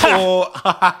 Yeah.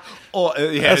 Yeah.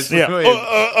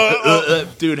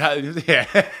 Dude, yeah.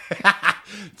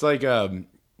 It's like I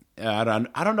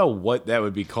don't know what that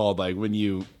would be called. Like when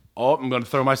you, I'm going to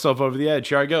throw myself over the edge.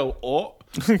 Here I go.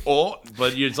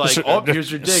 But it's like,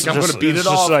 here's your dick. I'm going to beat it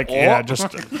off. Like, yeah,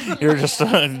 you're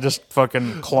just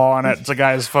fucking clawing at the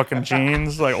guy's fucking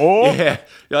jeans. Like, Yeah.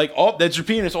 You're like, that's your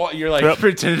penis. You're like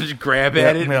pretending to grab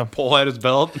at it and pull at his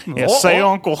belt. Yeah, say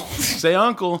uncle. Say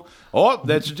uncle.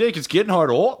 That's your dick. It's getting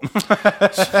hard.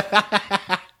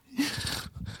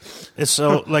 It's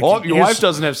so like Your wife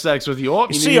doesn't have sex with you.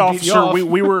 You see, officer,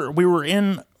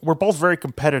 we're both very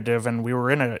competitive, and we were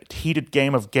in a heated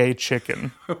game of gay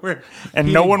chicken,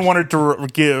 and no one wanted to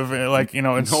give. Like,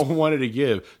 no one wanted to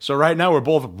give. So right now we're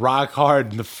both rock hard,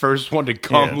 and the first one to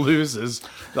come loses.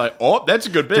 Like, that's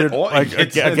a good bit. Dude, like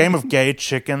a game of gay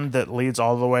chicken that leads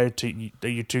all the way to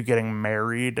you two getting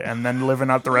married and then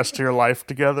living out the rest of your life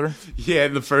together. Yeah,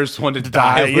 the first one to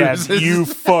die Yeah, loses. you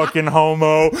fucking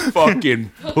homo,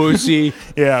 fucking pussy.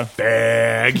 Yeah,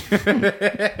 bag.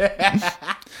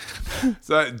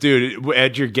 So, dude,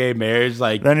 at your gay marriage,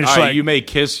 like, then it's all right, like, you may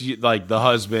kiss like the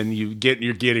husband. You're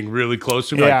getting really close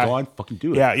to him. Yeah. Like, go on, fucking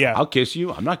do it. Yeah. I'll kiss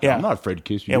you. I'm not afraid to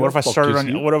kiss you. Yeah, what if I Fuck started kiss on?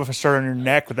 you. What if I started on your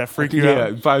neck? Would that freak you Yeah,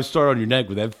 out? if I start on your neck,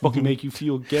 would that fucking make you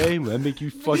feel gay? Would that make you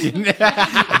fucking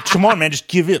Come on, man, just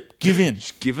give in. give in,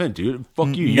 dude?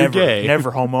 Fuck you. Never, You're gay.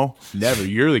 never homo. Never.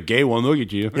 You're the gay one. Look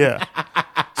at you. Yeah.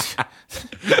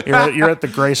 You're at the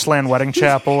Graceland Wedding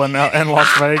Chapel in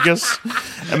Las Vegas,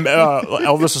 and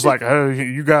Elvis is like, "Hey,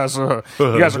 you guys are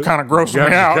kind of grossing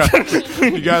me out."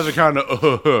 You guys are kind of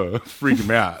freaking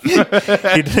me out.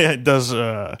 He does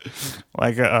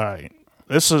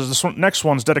this one, next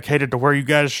one's dedicated to where you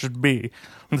guys should be,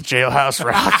 the Jailhouse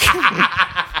Rock.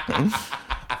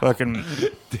 Fucking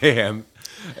damn.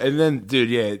 And then,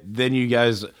 dude, then you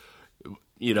guys.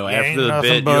 After the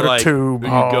nothing bit, but you're a like, tube,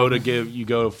 you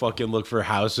go to fucking look for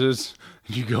houses.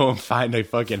 You go and find a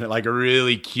fucking like a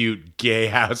really cute gay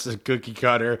house, a cookie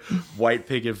cutter, white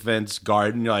picket fence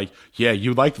garden. You're like, yeah,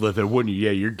 you'd like to live there, wouldn't you?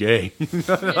 Yeah, you're gay.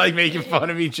 Like making fun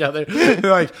of each other. You're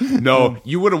like, no,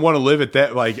 you wouldn't want to live at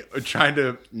that. Like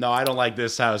no, I don't like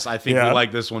this house. I think you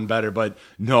like this one better. But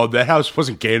no, that house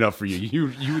wasn't gay enough for you.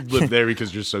 You would live there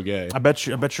because you're so gay. I bet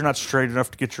you're not straight enough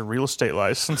to get your real estate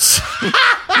license.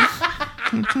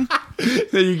 Then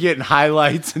you're getting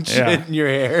highlights and shit in your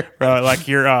hair. Like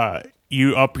you're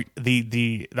you up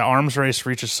the arms race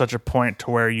reaches such a point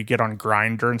to where you get on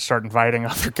Grindr and start inviting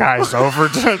other guys over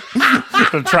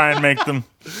to try and make them.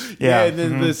 Yeah, and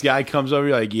then this guy comes over.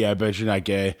 You're like, yeah, I bet you're not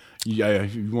gay. Yeah,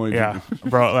 you want to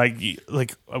bro.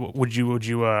 Like, would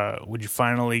you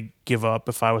finally give up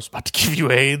if I was about to give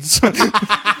you AIDS?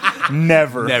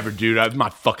 Never, dude. I'm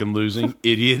not fucking losing,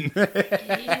 idiot.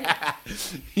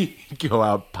 Go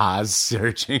out pause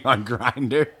searching on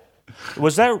Grindr.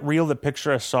 Was that real? The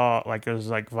picture I saw, like it was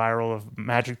like viral of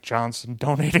Magic Johnson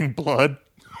donating blood.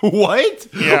 What?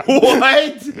 Yeah.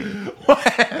 What?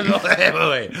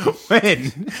 Wait.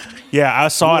 When? Yeah, I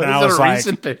saw it and I was like,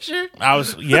 recent picture?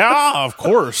 Yeah, of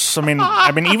course. I mean,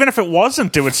 even if it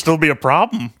wasn't, it would still be a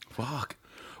problem. Fuck.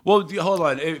 Well, hold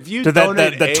on. If you Did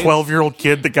donate that 12-year-old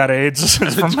kid that got AIDS is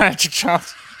from Magic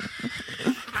Johnson.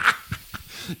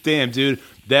 Damn, dude.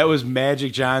 That was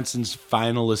Magic Johnson's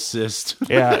final assist.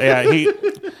 Yeah, he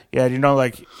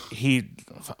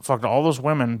fucked all those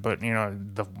women, but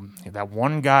that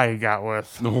one guy he got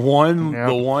with the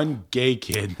one gay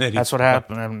kid. That's what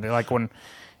happened. And like when,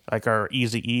 like our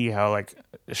Eazy-E, how like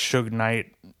Suge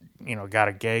Knight, got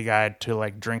a gay guy to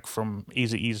like drink from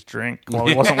Eazy-E's drink while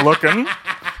he wasn't looking.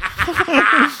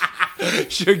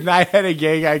 Suge Knight had a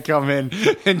gay guy come in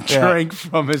and drink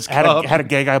from his cup. Had a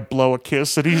gay guy blow a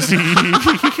kiss at Eazy-E.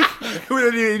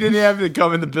 He didn't have to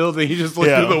come in the building. He just looked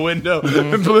through the window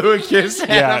and blew a kiss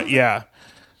at him. Yeah.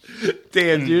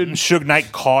 Damn, dude. Suge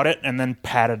Knight caught it and then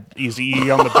patted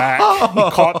Eazy-E on the back. He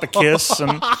caught the kiss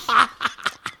and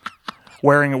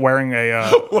wearing a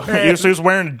he was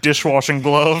wearing a dishwashing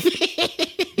glove.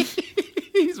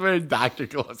 He's wearing doctor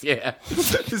gloves, yeah.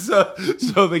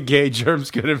 So the gay germs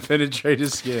couldn't penetrate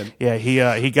his skin. Yeah, he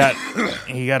got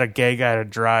a gay guy to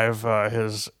drive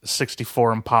his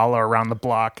 '64 Impala around the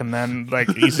block, and then like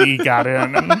Eazy got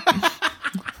in. And...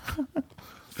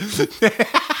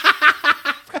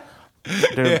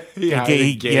 Dude,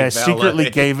 he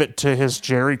secretly gave it to his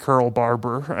Jerry curl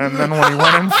barber, and then when he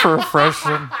went in for a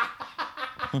freshen.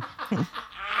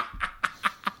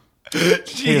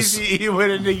 He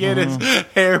went in to get his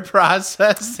hair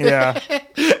processed. Yeah.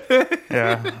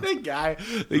 The guy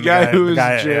who was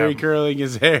Jerry curling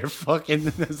his hair fucking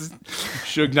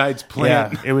Suge Knight's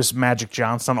plant. Yeah, it was Magic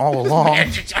Johnson all along.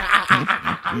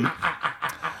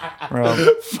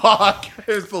 Bro. Fuck.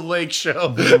 It was the Lake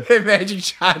Show. And Magic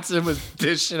Johnson was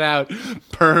dishing out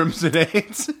perms and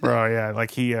AIDS. Bro, yeah,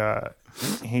 like he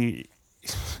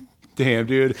Damn,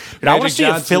 dude. I want to see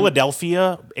a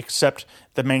Philadelphia, except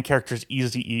the main character is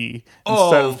Eazy-E.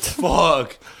 Oh,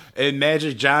 fuck. And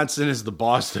Magic Johnson is the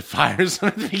boss that fires him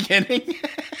at the beginning.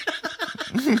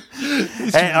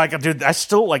 And like, dude, I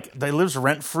still like. They lives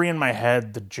rent free in my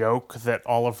head. The joke that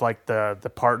all of like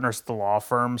the partners at the law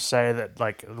firm say that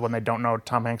like when they don't know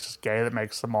Tom Hanks is gay, that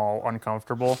makes them all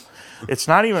uncomfortable. It's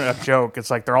not even a joke.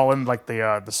 It's like they're all in like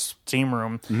the steam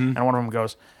room, and one of them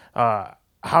goes, "How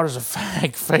does a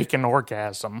fag fake an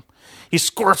orgasm? He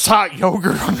squirts hot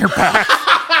yogurt on your back."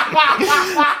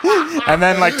 And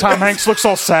then like Tom Hanks looks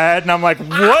all sad, and I'm like,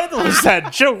 "What was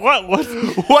that joke? What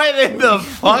in the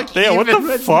fuck? Yeah, what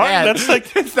the fuck? That's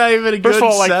like it's not even a good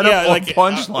setup or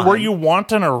punchline. Were you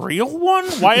wanting a real one?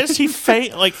 Why is he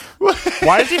fake? Like,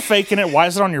 why is he faking it? Why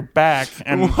is it on your back?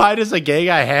 And why does a gay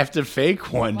guy have to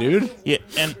fake one, dude? Yeah,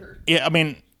 I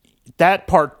mean, that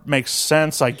part makes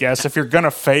sense, I guess. If you're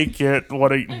gonna fake it,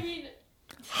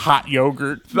 hot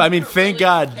yogurt. I mean, thank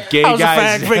God gay guys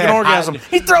guys fake an orgasm.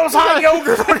 He throws hot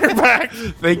yogurt on your back.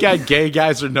 Thank God gay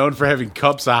guys are known for having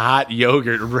cups of hot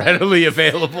yogurt readily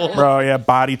available. Bro, yeah,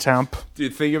 body temp.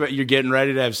 Dude, think about you're getting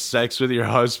ready to have sex with your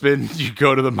husband. You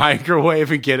go to the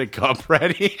microwave and get a cup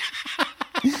ready.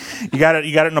 You got it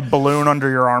in a balloon under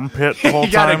your armpit the whole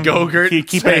you got time. A Go-Gurt.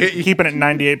 Keeping it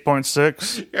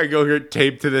 98.6. You got a Go-Gurt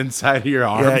taped to the inside of your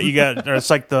arm. Yeah, you got. It's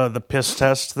like the piss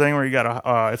test thing where you got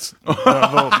it's a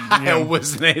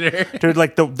Whizzinator. Dude,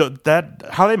 like that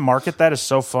how they market that is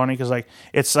so funny because like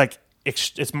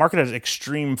it's marketed as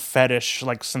extreme fetish,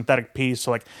 like synthetic pee. So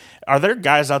like, are there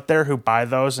guys out there who buy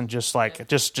those and just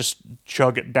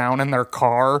chug it down in their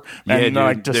car and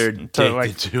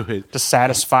to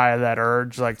satisfy that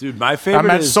urge? Like, dude, my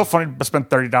favorite. It's so funny to spend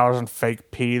 $30 on fake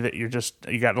pee that you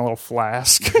got in a little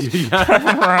flask. You're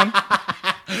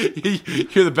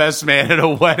the best man at a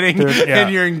wedding, dude,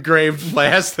 and your engraved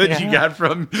flask that you got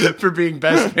for being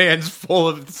best man's full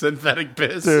of synthetic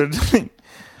piss, dude.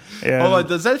 Yeah. Hold on,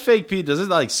 does that fake pee? Does it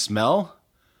like smell?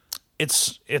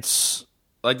 It's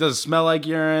like, does it smell like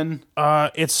urine?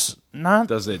 It's not.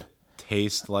 Does it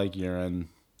taste like urine?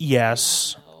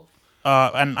 Yes.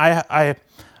 And I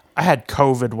had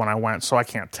COVID when I went, so I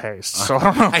can't taste. So I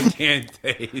don't know. I can't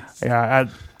taste. Yeah,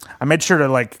 I made sure to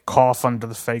like cough under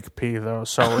the fake pee though.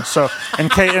 So in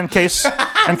case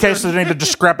there's any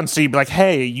discrepancy, be like,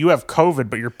 hey, you have COVID,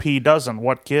 but your pee doesn't.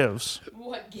 What gives?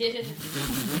 What gives?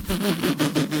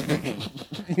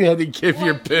 You had to give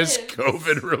your What piss gives?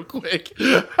 COVID real quick.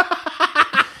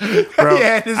 Bro,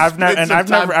 Yeah, I've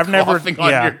never. coughing on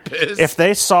Yeah, your piss. if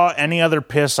they saw any other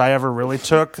piss I ever really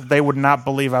took, they would not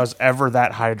believe I was ever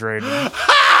that hydrated.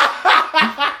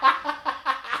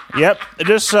 Yep,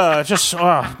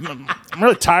 I'm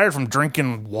really tired from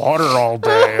drinking water all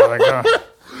day. Like,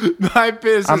 My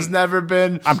piss has never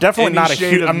been. I'm definitely any not a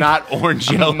shade hu- of I'm- not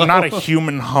orange yellow. I'm not a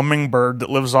human hummingbird that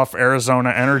lives off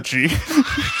Arizona energy.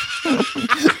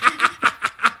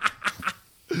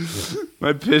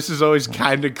 My piss is always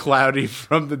kind of cloudy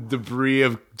from the debris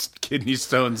of kidney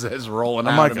stones that's rolling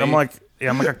out of me. I'm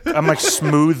like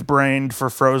smooth brained for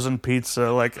frozen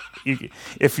pizza. Like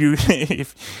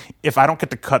if I don't get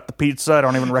to cut the pizza, I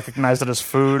don't even recognize it as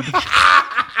food.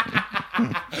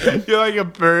 You're like a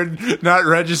bird not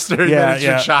registered that it's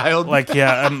your child. Like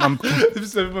I'm If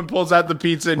someone pulls out the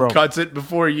pizza and Bro. cuts it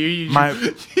before you My-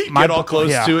 get all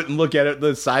close yeah. to it and look at it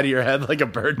the side of your head like a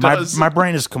bird my does. my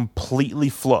brain is completely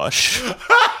flush.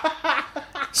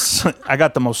 So, I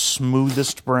got the most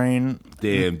smoothest brain.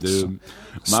 Damn, dude.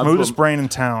 Smoothest brain in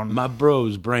town. My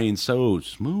bro's brain so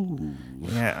smooth.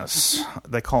 Yes.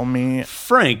 They call me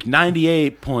Frank,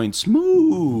 98 point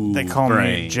smooth. me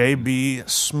brain. JB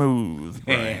Smooth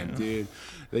Brain. Damn, dude.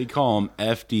 They call him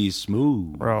FD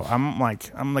Smooth. Bro, I'm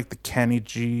like the Kenny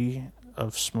G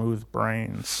of smooth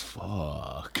brains.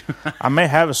 Fuck. I may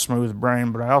have a smooth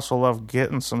brain, but I also love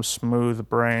getting some smooth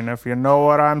brain, if you know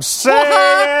what I'm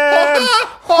saying.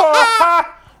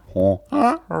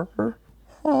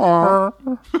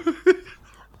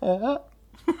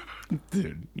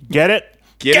 Dude. Get it?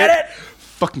 Get it?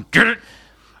 Fucking get it.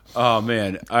 Oh,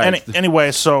 man. All right.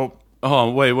 Anyway, so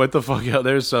Oh, wait, what the fuck?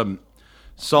 There's some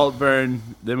Saltburn.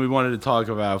 Then we wanted to talk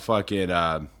about fucking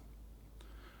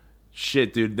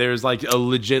shit, dude. There's like a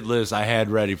legit list I had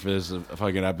ready for this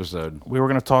fucking episode. we were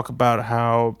going to talk about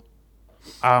how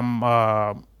I'm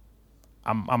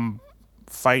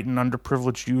fighting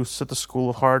underprivileged youths at the School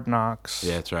of Hard Knocks.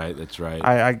 Yeah, that's right. That's right.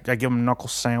 I give them knuckle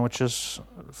sandwiches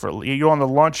for you on the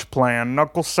lunch plan.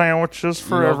 Knuckle sandwiches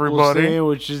for everybody.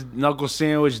 Knuckle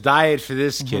sandwich diet for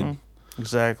this kid.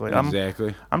 Exactly.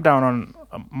 Exactly. I'm down on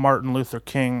Martin Luther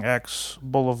King X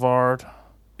Boulevard.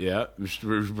 Yeah,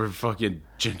 we're fucking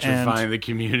gentrifying the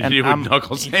community and with I'm-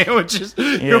 knuckle sandwiches.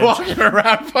 You're walking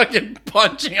around fucking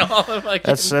punching all the fucking.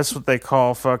 That's what they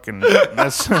call fucking.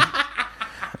 That's what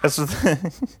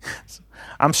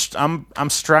I'm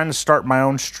trying to start my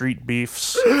own street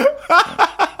beefs.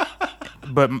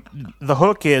 But the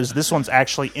hook is this one's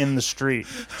actually in the street.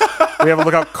 We have a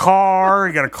lookout car.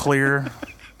 You got to clear,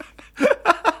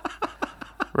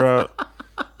 bro.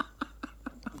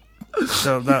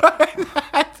 So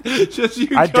that Just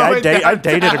you I going dated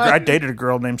downtown. a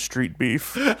girl named Street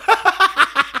Beef.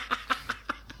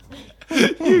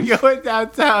 You going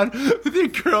downtown with your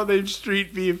girl named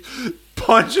Street Beef,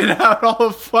 punching out all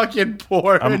the fucking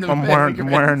porn.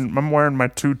 I'm wearing my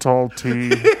too tall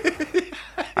tee.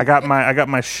 I got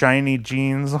my shiny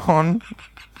jeans on.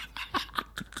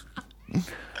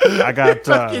 I got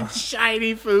fucking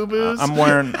shiny FUBUs. I'm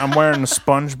wearing the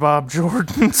SpongeBob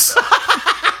Jordans.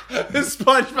 The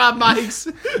SpongeBob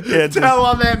mics. Yeah, dude. Tell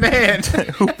on that man.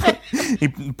 He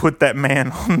put that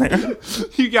man on there.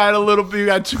 You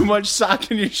got too much sock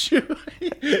in your shoe.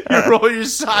 You roll your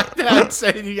sock down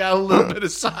saying you got a little bit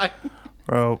of sock.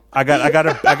 Bro, I got a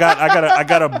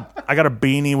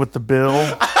beanie with the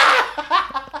bill.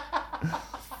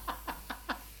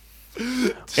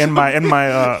 In my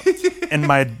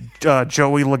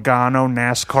Joey Logano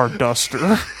NASCAR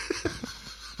Duster.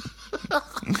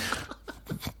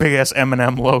 Big ass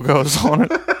M&M logos on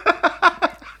it.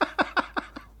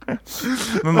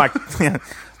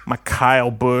 My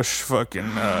Kyle Busch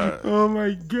fucking Oh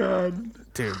my god.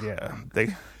 dude, yeah.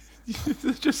 They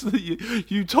Just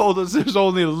you told us there's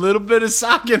only a little bit of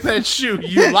sock in that shoe.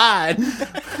 You lied.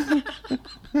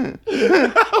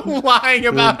 Lying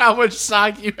about how much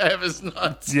sock you have is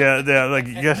nuts. yeah, like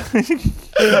yeah.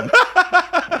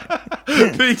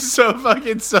 Being so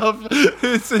fucking it's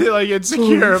like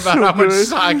insecure about how much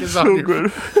sock is on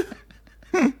your.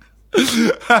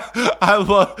 I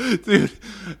love, dude.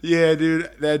 Yeah, dude,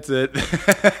 that's it.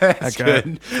 That's Okay.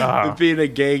 good. Being a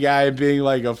gay guy and being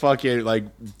like a fucking like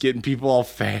getting people all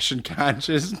fashion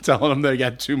conscious and telling them they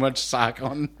got too much sock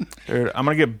on. Dude, I'm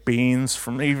gonna get beans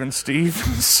from Even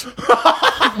Stevens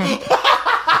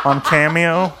on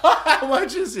Cameo. How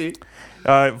much is he?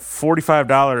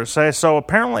 $45. So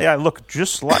apparently I look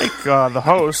just like the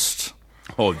host.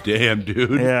 Oh, damn,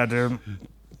 dude. Yeah, dude.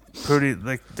 Pretty.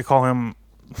 They call him.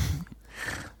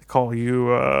 They call you.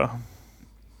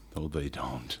 No, they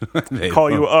don't. They call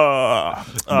you.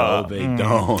 No, they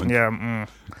don't. Yeah.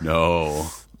 No.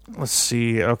 Let's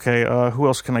see. Okay. Who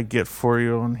else can I get for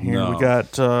you on here? No. We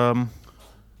got.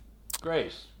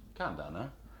 Grace, calm down, huh?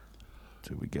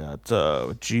 We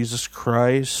got Jesus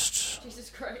Christ. Jesus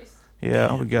Christ.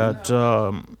 Yeah, we got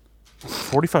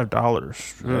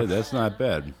 $45. Yeah, that's not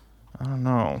bad. I don't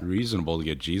know. Reasonable to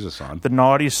get Jesus on. The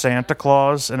naughty Santa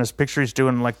Claus, and his picture, he's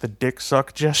doing like the dick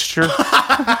suck gesture.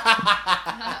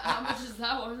 How much is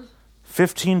that one?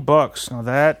 $15. Now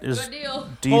that is Good deal.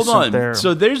 decent. Hold on. There.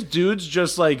 So there's dudes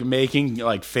just like making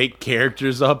like fake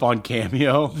characters up on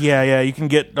Cameo. Yeah, you can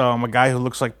get a guy who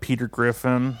looks like Peter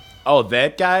Griffin. Oh,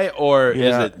 that guy? Or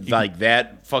Yeah, is it like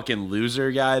that fucking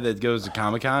loser guy that goes to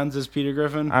Comic-Cons as Peter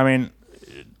Griffin? I mean,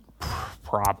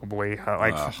 probably.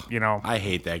 I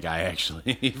hate that guy,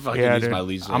 actually. He fucking Yeah, is dude. my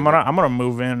least I'm favorite. gonna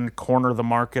move in, corner the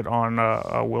market on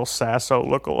a Will Sasso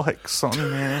lookalike son,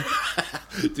 man.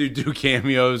 Dude, do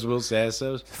cameos, Will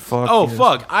Sasso's. Fuck Oh, yes.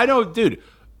 fuck. I know, dude.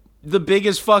 The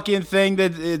biggest fucking thing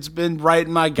that it's been right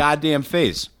in my goddamn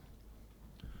face.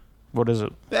 What is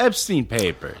it? The Epstein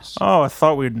papers. Oh, I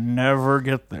thought we'd never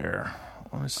get there.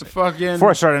 Let me see. Fucking.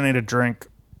 Before I start, I need a drink.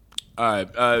 All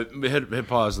right, hit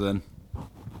pause then.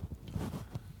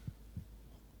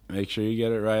 Make sure you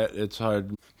get it right. It's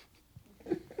hard.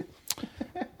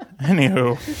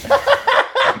 Anywho,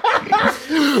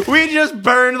 We just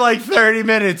burned like 30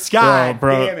 minutes. God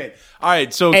Bro. damn it. All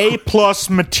right, so A+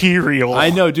 material.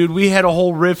 I know, dude. We had a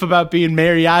whole riff about being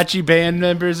mariachi band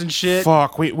members and shit.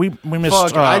 Fuck, we missed.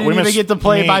 Fuck, I didn't we even missed get to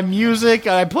play me. my music.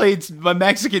 I played my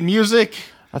Mexican music.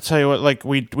 I'll tell you what. Like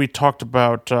we talked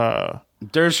about.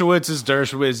 Dershowitz is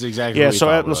Dershowitz, exactly. Yeah, what we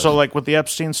thought it was. so like with the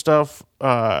Epstein stuff,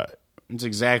 It's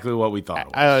exactly what we thought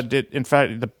it was. did in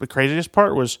fact the craziest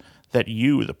part was that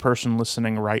you, the person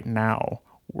listening right now,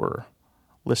 were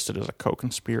listed as a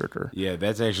co-conspirator. Yeah,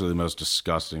 that's actually the most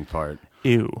disgusting part.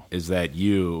 Ew. Is that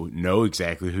you know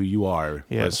exactly who you are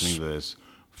Yes. listening to this.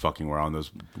 Fucking we're on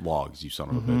those logs, you son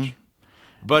of a bitch.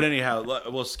 But anyhow,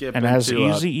 we'll skip And into... as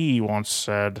Eazy-E once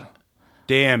said,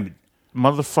 damn,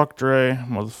 motherfuck Dre,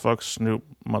 motherfuck Snoop,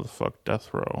 motherfuck Death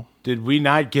Row. did we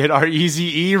not get our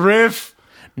Eazy-E riff?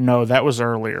 No, that was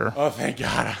earlier. Oh, thank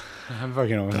God. I'm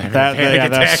fucking over there. That- Panic yeah,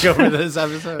 attack that's- over this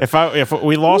episode. If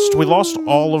we lost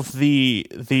all of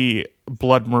the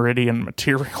Blood Meridian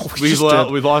material. We've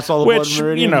lost all the which, Blood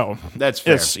Meridian? you know, That's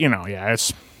fair. it's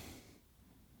it's.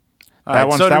 All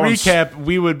right, so to that one's- recap,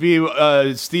 we would be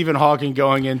Stephen Hawking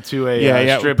going into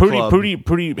a strip club.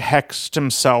 Pootie hexed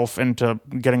himself into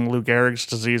getting Lou Gehrig's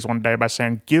disease one day by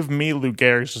saying, "Give me Lou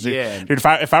Gehrig's disease." Yeah. Dude,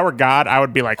 if I were God, I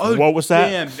would be like, Oh, "What was that?"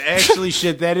 Damn, actually,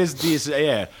 shit, that is decent.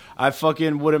 Yeah, I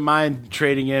fucking wouldn't mind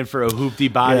trading in for a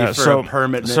hoopty body for a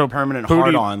permanent Pootie-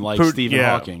 hard-on like Stephen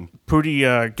Hawking.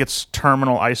 Pootie gets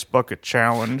terminal ice bucket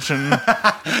challenge and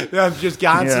I'm just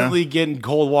constantly getting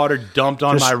cold water dumped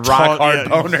on my just rock hard yeah,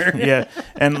 boner. Yeah,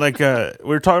 and like we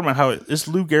were talking about how is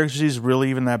Lou Gehrig's disease really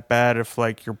even that bad if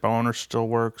like your boner still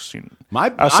works?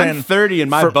 I'm saying 30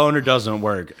 and my boner doesn't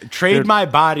work. Trade Dude. my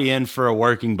body in for a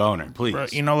working boner, please.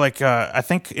 I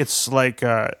think it's like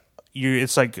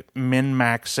it's like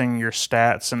min-maxing your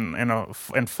stats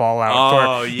in Fallout. Oh,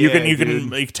 where yeah, you can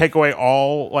like, take away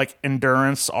all like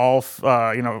endurance, all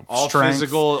all strength,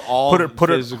 physical, all put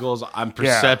it physicals. I'm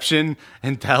perception,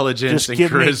 intelligence, just and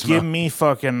give charisma. me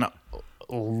fucking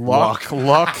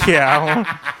luck,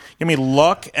 yeah. Give me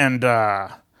luck and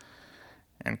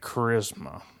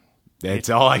charisma. That's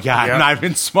all I got. Yep. I'm not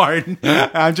even smart.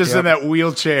 I'm just in that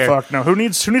wheelchair. Fuck no. Who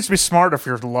needs to be smart if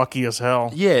you're lucky as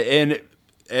hell? Yeah, and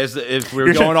if we're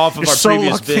You're going off of you're our so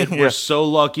previous lucky, bit, yeah. we're so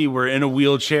lucky. We're in a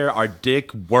wheelchair. Our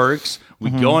dick works. We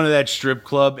go into that strip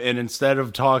club, and instead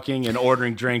of talking and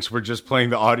ordering drinks, we're just playing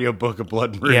the audiobook of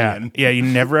Blood Meridian. Yeah. You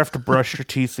never have to brush your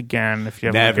teeth again if you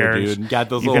have Never, Lou Gehrig's. dude. Got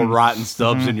those You little can- rotten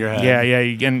stubs in your head. Yeah.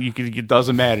 You could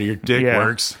Doesn't matter. Your dick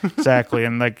works. Exactly,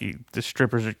 and like the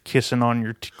strippers are kissing on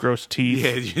your gross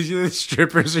teeth. Yeah, the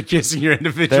strippers are kissing your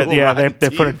individual They rotten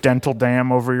put a teeth. dental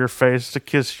dam over your face to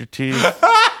kiss your teeth.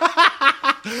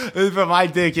 But my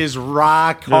dick is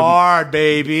rock hard,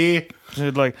 baby.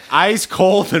 Dude, like Ice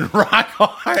cold and rock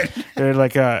hard. Dude,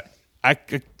 like I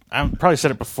probably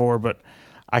said it before, but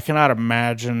I cannot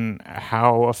imagine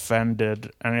how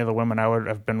offended any of the women I would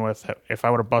have been with if I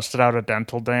would have busted out a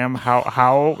dental dam.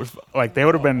 How like they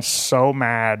would have been so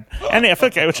mad, and I feel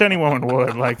like which any woman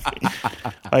would like.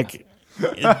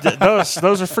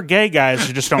 Those are for gay guys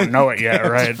who just don't know it yet,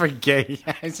 right? For gay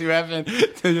guys who haven't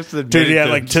just admitted Dude, yeah,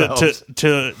 to like themselves.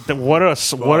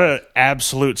 what a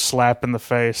absolute slap in the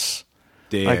face.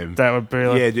 Damn. Like, that would be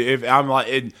like, Yeah, dude, if I'm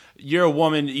like, you're a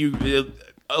woman,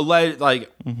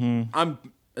 I'm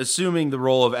assuming the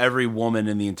role of every woman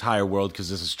in the entire world, because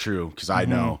this is true, because I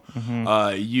know.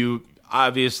 You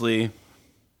obviously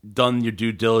done your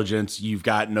due diligence. You've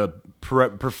gotten a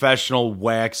professional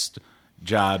waxed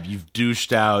job. You've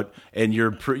douched out, and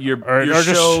you're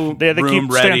show they room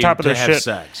keep stay on ready top of to their have shit.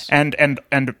 sex.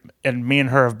 And me and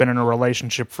her have been in a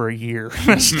relationship for a year,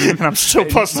 and I'm still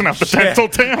busting out the dental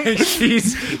dam.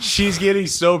 She's getting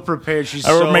so prepared.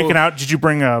 We're making out. Did you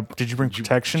bring protection? Did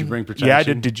you bring protection? Yeah, I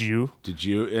did. Did you? Did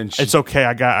you? And It's okay.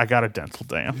 I got a dental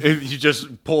dam. you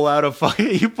just pull out a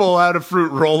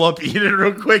fruit roll up, eat it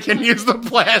real quick, and use the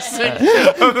plastic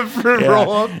of the fruit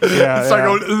roll up. Yeah,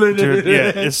 Start going. Dude,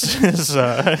 yeah,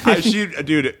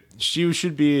 She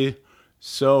should be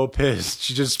so pissed.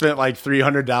 She just spent like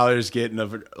 $300 getting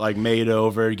made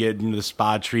over, getting the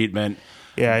spa treatment.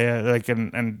 Yeah, like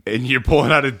and you're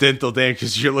pulling out a dental dam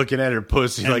because you're looking at her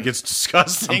pussy like it's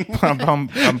disgusting.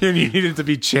 And you need it to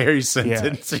be cherry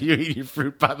scented, so you eat your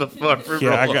fruit by the fruit.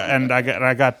 Yeah,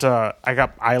 I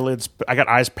got eyelids. I got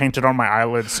eyes painted on my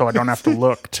eyelids, so I don't have to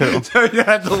look too. So you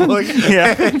have to look.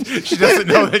 Yeah, she doesn't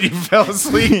know that you fell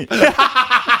asleep.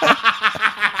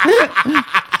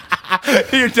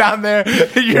 You're down there,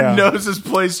 your nose is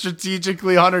placed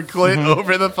strategically on her clit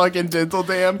over the fucking dental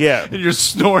dam. Yeah. And you're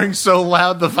snoring so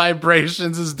loud the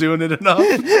vibrations is doing it enough.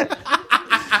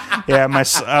 Yeah,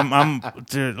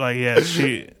 dude, like, yeah,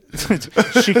 she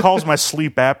calls my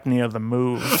sleep apnea the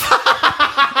move.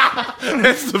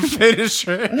 That's the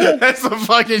finisher. That's the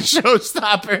fucking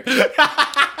showstopper.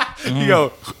 You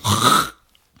go.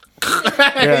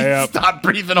 Yeah. Stop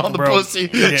breathing on the pussy.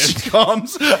 Yeah. She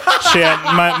comes.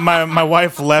 My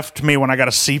wife left me when I got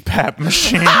a CPAP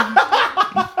machine.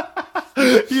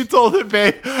 You told her,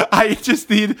 babe, I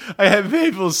haven't been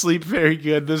able to sleep very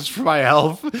good. This is for my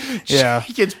health. Yeah.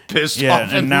 She gets pissed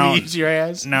off and now, leaves your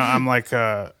ass. Now I'm like,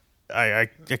 I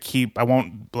keep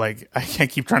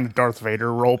trying to Darth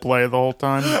Vader role play the whole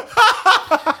time.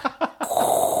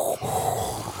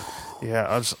 Yeah,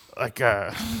 I was like,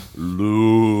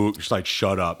 Luke. She's like,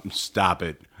 shut up. Stop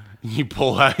it. You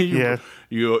pull out, you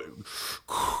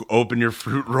open your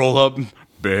fruit roll up.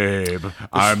 Babe,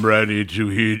 I'm ready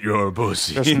to eat your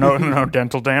pussy. There's no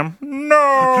dental dam.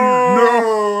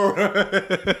 No.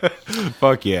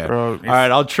 Fuck yeah. Bro, all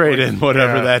right, I'll trade in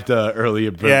whatever that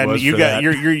earlier bit was. Yeah,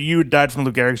 you died from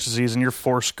Lou Gehrig's disease, and your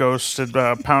force ghosted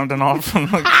pounding off in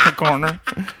the corner.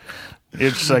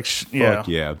 It's like, Fuck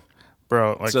yeah.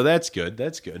 Bro, like, so that's good. I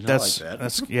like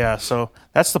that. So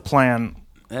that's the plan.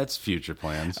 That's future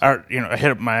plans. I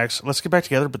hit up my ex. Let's get back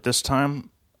together, but this time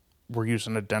we're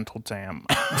using a dental dam.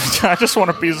 I just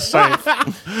want to be safe,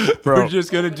 bro. We're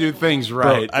just gonna do things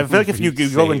right. Bro, I feel like if you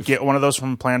go and get one of those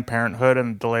from Planned Parenthood,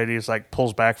 and the lady's like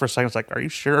pulls back for a second, it's like, "Are you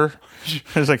sure?"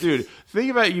 It's like, dude,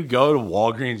 think about you go to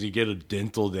Walgreens, you get a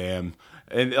dental dam,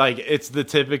 and like it's the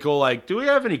typical like, do we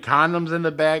have any condoms in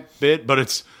the back bit? But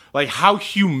it's like, how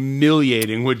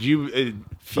humiliating would you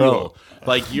feel? Bro.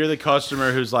 Like you're the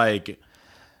customer who's like,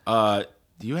 do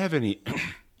you have any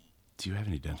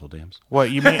dental dams? What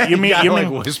you mean? You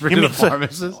mean whisper to the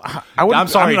pharmacist? I'm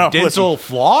sorry, dental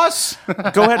floss.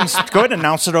 Go ahead and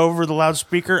announce it over the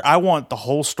loudspeaker. I want the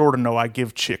whole store to know I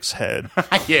give chicks head.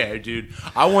 Yeah, dude.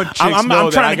 I want chicks to know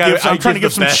that I'm trying to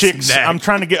give some chicks. Neck. I'm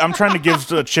trying to give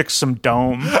the chicks some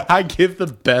dome. I give the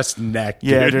best neck. Dude.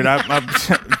 Yeah, dude. I'm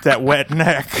that wet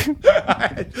neck.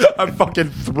 I'm fucking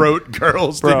throat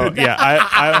girls, bro. Dude.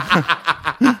 Yeah,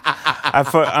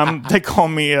 they call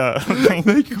me.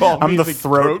 I'm the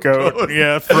throat goat.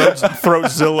 Yeah,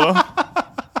 throatzilla.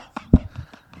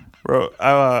 Bro,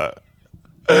 I'm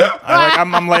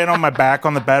laying on my back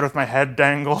on the bed with my head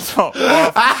dangled off.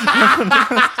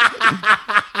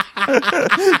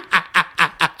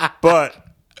 But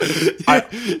it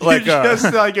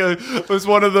was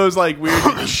one of those like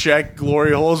weird Czech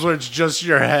glory holes where it's just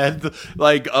your head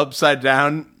like upside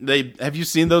down. Have you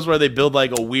seen those where they build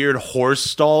like a weird horse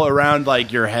stall around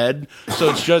like your head?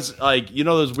 So it's just like, you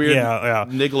know those weird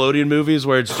Nickelodeon movies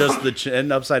where it's just the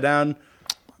chin upside down?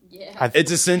 Yeah.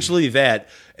 It's essentially that.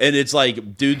 And it's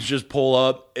like dudes just pull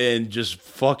up and just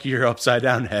fuck your upside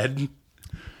down head.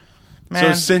 Man. So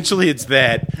essentially it's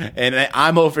that, and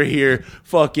I'm over here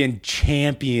fucking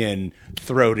champion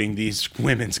throating these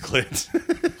women's clits.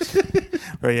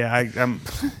 But yeah, I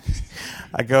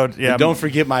go. Yeah, and don't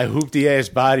forget my hoopty ass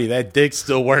body. That dick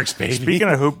still works, baby. Speaking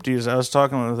of hoopties, I was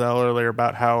talking with Elle earlier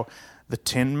about how the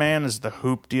Tin Man is the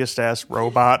hooptiest ass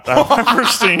robot I've ever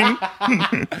seen.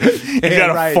 He's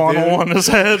got a funnel on his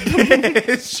head.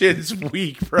 His shit's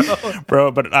weak,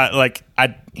 bro. But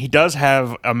he does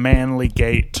have a manly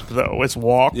gait though. It's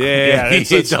walk. Yeah, he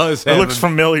does. It looks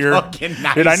familiar.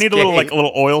 Nice Dude, I need a gait.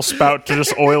 little oil spout to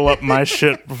just oil up my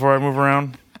shit before I move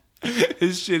around.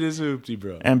 His shit is hoopty,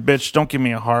 bro. And bitch, don't give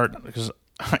me a heart because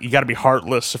you got to be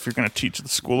heartless if you're going to teach at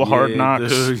the School of Hard Knocks.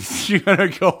 Dude, you're gonna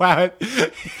go out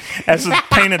as it's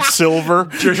painted silver.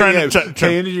 You're trying to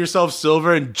paint yourself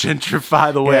silver and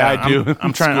gentrify the way I do.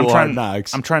 I'm trying to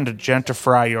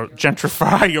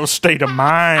gentrify your state of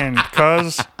mind,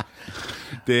 cuz.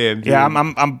 Damn, dude.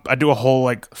 Yeah, I do a whole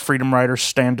like Freedom Rider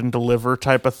stand and deliver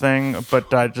type of thing,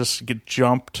 but I just get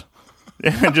jumped.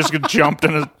 And just get jumped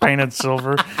in a painted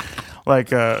silver. Like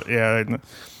that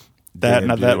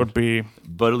would be.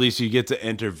 But at least you get to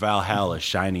enter Valhalla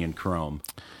shiny and chrome.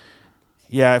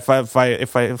 Yeah, if I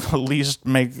at least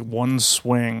make one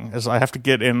swing, as I have to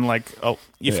get in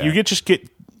you get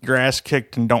your ass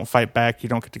kicked and don't fight back, you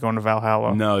don't get to go into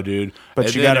Valhalla. No, dude. But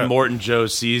and you then gotta. Morton Joe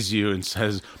sees you and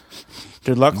says,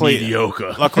 Dude, luckily,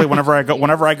 mediocre. Luckily, whenever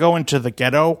I go into the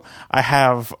ghetto, I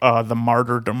have the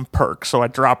martyrdom perk, so I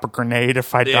drop a grenade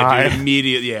if I die. Dude,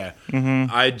 immediate, yeah.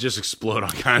 Mm-hmm. I just explode on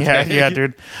contact. Yeah,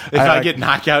 dude. If I get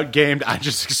knockout gamed, I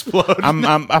just explode.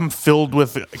 I'm filled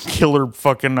with killer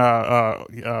fucking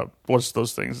what's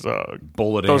those things?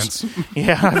 Bullet ants.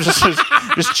 Yeah,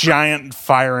 just giant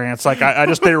fire ants. Like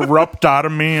they erupt out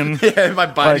of me and my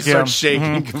body starts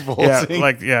shaking and convulsing.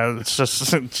 Yeah, it's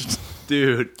just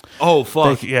dude. Oh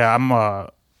fuck.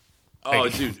 Dude.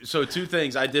 So two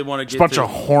things I did want to get. A bunch of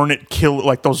hornet kill,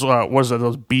 like those.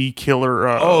 Those bee killer?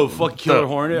 Killer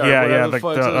hornet. Yeah,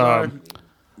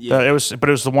 yeah. It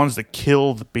was the ones that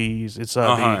kill the bees. It's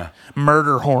the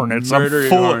murder hornets. I'm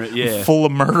full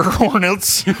of murder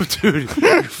hornets, dude.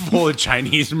 You're full of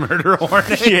Chinese murder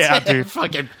hornets. Yeah, dude. I'm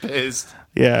fucking pissed.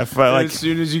 Yeah, as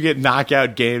soon as you get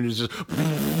knockout game, it's just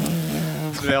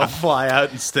they'll fly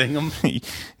out and sting them.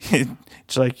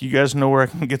 It's like, you guys know where I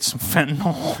can get some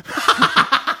fentanyl,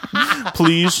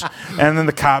 please. And then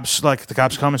the cops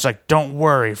come. It's like, don't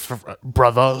worry,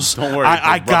 brothers. Don't worry,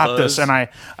 I got this. And I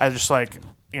just I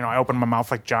open my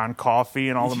mouth like John Coffey,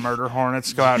 and all the murder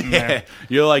hornets go out. And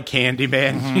you're like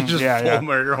Candyman. Mm-hmm. You just full of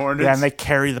murder hornets. Yeah, and they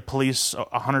carry the police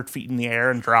 100 feet in the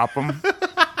air and drop them.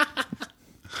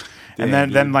 And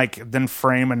then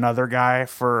frame another guy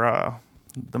for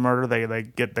the murder. They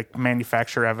get the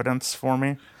manufacture evidence for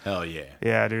me. Hell yeah.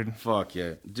 Yeah, dude. Fuck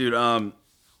yeah. Dude,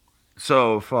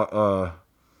 so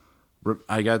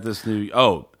I got this new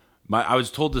I was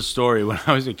told this story when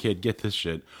I was a kid. Get this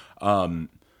shit. I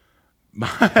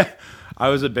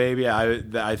was a baby.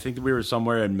 I think we were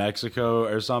somewhere in Mexico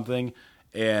or something,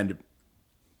 and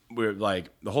we're like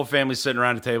the whole family sitting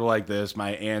around a table like this.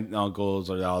 My aunt and uncles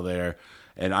are all there,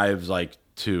 and I was like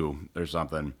 2 or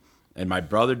something. And my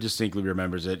brother distinctly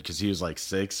remembers it because he was like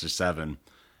 6 or 7,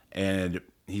 and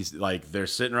he's like, they're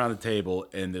sitting around the table,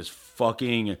 and this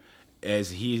fucking,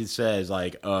 as he says,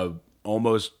 like a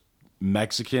almost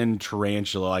Mexican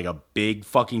tarantula, like a big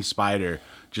fucking spider,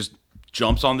 just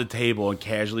jumps on the table and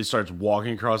casually starts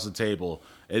walking across the table,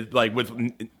 like with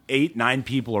 8-9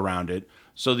 people around it.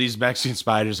 So these Mexican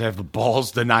spiders have the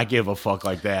balls to not give a fuck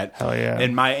like that. Hell yeah.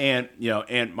 And my aunt,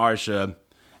 Aunt Marcia,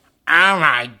 oh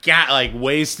my God, like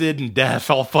wasted and deaf,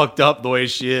 all fucked up the way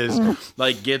she is,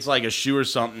 like gets like a shoe or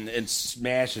something and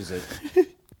smashes it.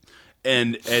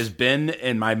 And as Ben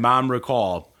and my mom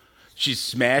recall, she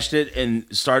smashed it and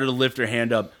started to lift her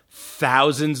hand up.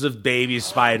 Thousands of baby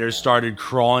spiders started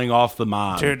crawling off the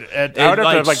mom. Dude,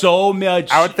 I would so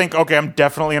much. I would think, okay, I'm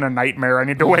definitely in a nightmare I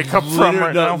need to wake up from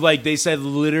right now. Like they said,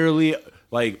 literally,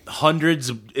 like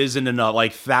hundreds isn't enough,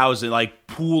 like thousands, like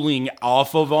pooling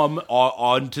off of them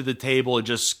onto the table and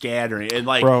just scattering. And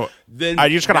like, bro, then I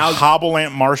just gotta hobble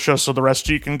Aunt Marcia so the rest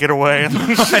of you can get away.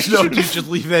 I know, dude, just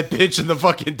leave that bitch in the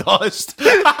fucking dust.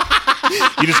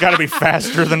 You just gotta be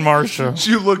faster than Marcia.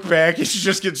 You look back and she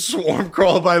just gets swarm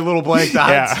crawled by little black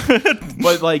dots. Yeah.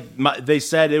 But like, they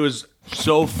said it was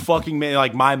so fucking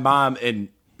like my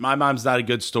mom's not a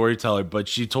good storyteller, but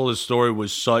she told a story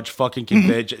with such fucking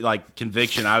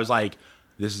conviction. I was like,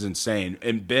 this is insane.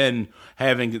 And Ben,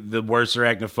 having the worst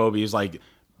arachnophobia, is like,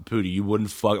 Pootie, you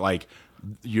wouldn't fuck, like,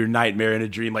 your nightmare in a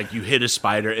dream, like you hit a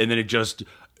spider and then it just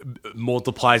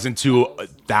multiplies into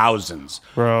thousands,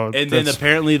 bro. And then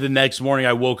apparently the next morning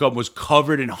I woke up and was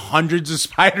covered in hundreds of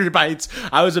spider bites.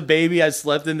 I was a baby. I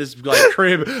slept in this like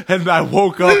crib, and I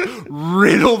woke up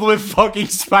riddled with fucking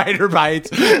spider bites.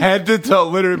 Had to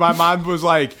tell, literally, my mom was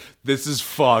like, this is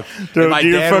fucked. Dude, And my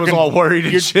dad was all worried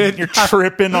and shit. You're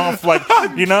tripping off like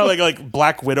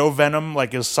Black Widow venom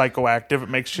like is psychoactive. It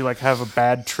makes you like have a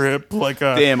bad trip. Like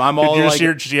damn, I'm all you're, like,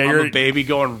 you're a baby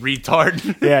going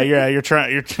retard. yeah.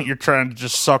 You're trying to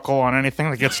just suckle on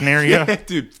anything that gets near you. Yeah,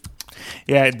 dude.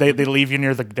 Yeah, they leave you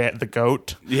near the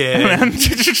goat. Yeah,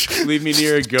 leave me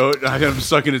near a goat. I'm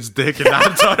sucking its dick and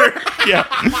not its udder. Yeah,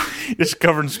 it's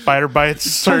covered in spider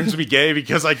bites. Turns me gay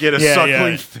because I get a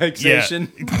suckling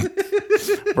fixation. Yeah.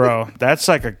 Bro, that's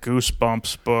like a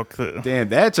Goosebumps book. Damn,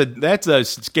 that's a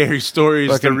scary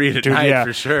stories to read at night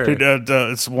for sure. Dude,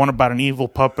 it's one about an evil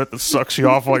puppet that sucks you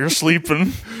off while you're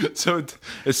sleeping. So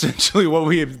essentially, what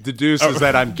we have deduced is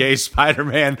that I'm gay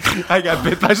Spider-Man. I got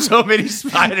bit by so many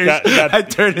spiders. I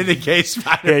turned into gay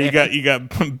Spider-Man. Yeah, you got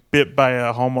bit by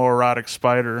a homoerotic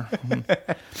spider.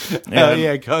 Hell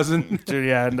yeah, cousin. Dude,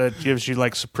 yeah, and it gives you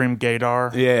like supreme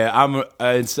gaydar. Yeah, I'm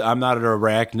not an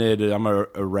arachnid. I'm a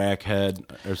rackhead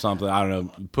or something. I don't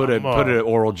know. Put an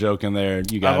oral joke in there.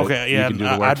 You got it. Yeah, you can do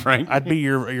the work, Frank. I'd be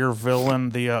your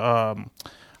villain.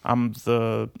 I'm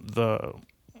the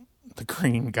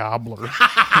Green Gobbler.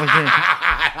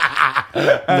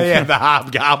 Yeah, the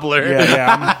Hobgobbler.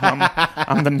 Yeah,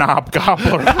 I'm the Knob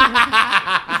Gobbler.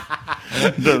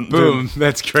 Boom,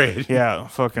 that's great. Yeah,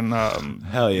 fucking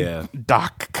hell yeah,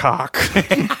 Doc Cock.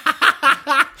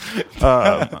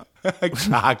 Doc.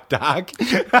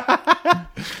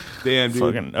 Damn, dude.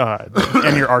 Fucking,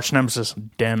 and your arch nemesis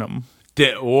Denim.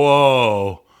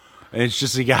 Whoa. And it's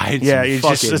just a guy in yeah,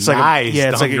 some fucking it's nice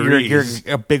it's like you're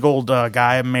a big old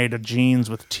guy made of jeans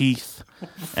with teeth.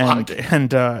 And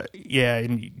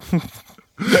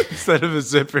instead of a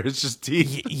zipper, it's just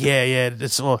teeth. Yeah.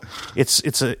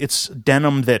 It's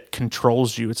denim that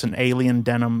controls you. It's an alien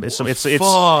denim. It's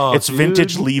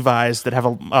vintage Levi's that have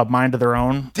a mind of their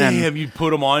own. Damn, you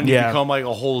put them on, you become like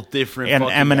a whole different. And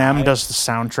Eminem guy. does the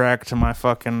soundtrack to my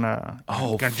fucking.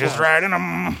 Just riding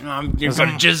them. You're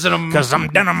gonna jizz in them because I'm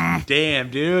denim. Damn,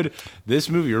 dude, this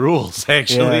movie rules.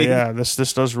 Actually, yeah. This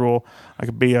does rule. I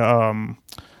could be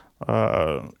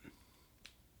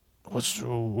What's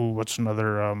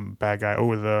another bad guy? Oh,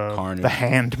 Carnage. The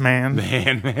Hand Man. The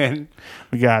Hand Man.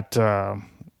 We got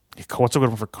what's a good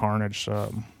one for Carnage?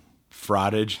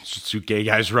 Frottage. Just two gay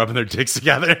guys rubbing their dicks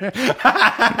together.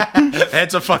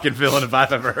 That's a fucking villain if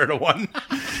I've ever heard of one.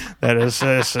 That is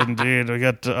this indeed. We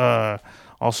got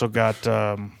also got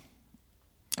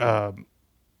let's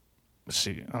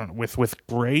see. I don't know, with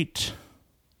great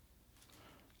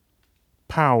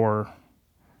power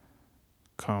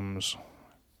comes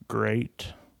great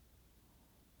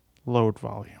load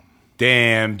volume.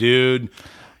 Damn, dude.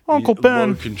 Uncle Ben.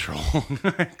 Load control.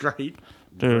 Great.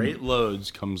 Dude. Great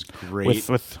loads comes great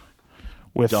with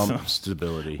dump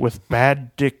stability. With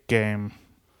bad dick game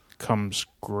comes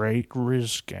great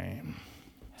riz game.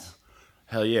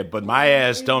 Hell yeah, but my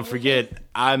ass, don't forget,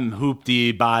 I'm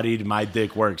hoopty bodied, my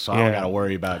dick works, so I don't gotta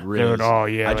worry about riz. Dude,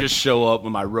 I just show up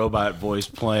with my robot voice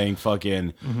playing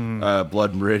fucking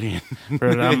Blood Meridian.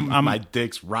 Dude, my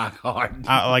dick's rock hard.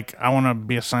 I want to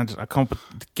be a scientist. I come up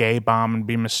with the gay bomb and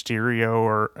be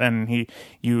Mysterio, and he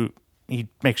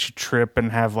makes you trip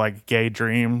and have like gay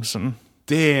dreams and.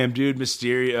 Damn, dude,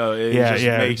 Mysterio. It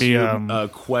makes you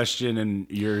question in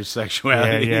your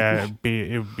sexuality. Yeah.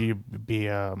 It would be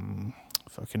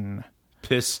fucking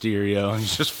piss stereo.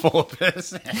 He's just full of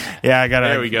piss. Yeah, I got it.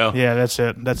 There we go. Yeah, that's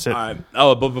it. All right.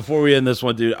 Oh, but before we end this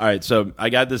one, dude. All right, so I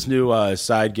got this new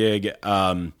side gig.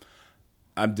 I'm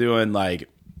doing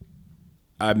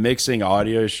I'm mixing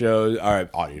audio shows. All right,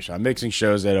 audio show. I'm mixing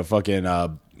shows at a fucking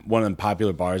one of the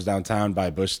popular bars downtown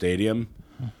by Busch Stadium,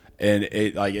 and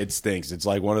it stinks. It's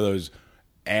like one of those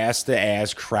ass to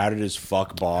ass, crowded as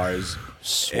fuck bars,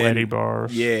 sweaty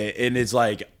bars. Yeah, and it's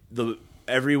like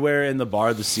everywhere in the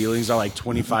bar, the ceilings are like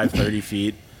 25, 30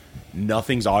 feet.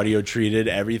 Nothing's audio treated.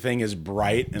 Everything is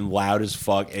bright and loud as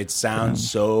fuck. It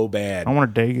sounds so bad. I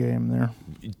want a day game there.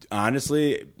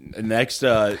 Honestly, I'm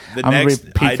gonna be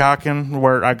peacocking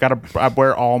where I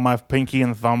wear all my pinky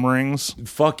and thumb rings.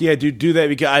 Fuck yeah, dude, do that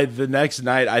because the next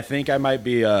night I think I might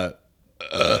be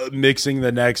mixing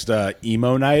the next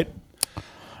emo night.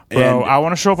 Bro, I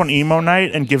want to show up on emo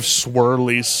night and give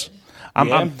swirlies. I'm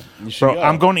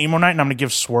going to emo night and I'm going to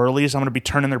give swirlies. I'm going to be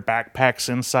turning their backpacks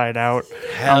inside out.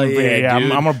 Hell yeah,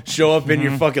 dude. I'm going to show up in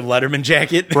your fucking Letterman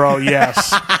jacket. Bro, yes.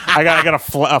 I got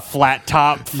a flat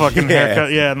top fucking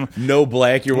haircut. Yeah. No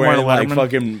black. You're wearing like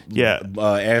fucking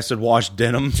acid wash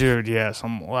denim. Dude, yes.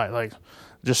 I'm like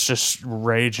just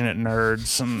raging at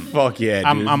nerds. And fuck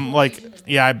yeah, dude. I'm like,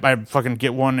 I fucking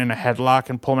get one in a headlock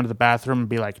and pull them into the bathroom and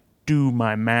be like, do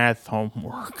my math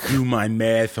homework. Do my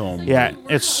math homework. Yeah,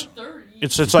 it's...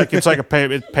 It's like it's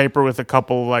paper with a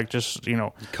couple like just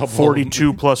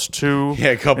 42 plus 2. Yeah,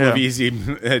 a couple of easy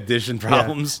addition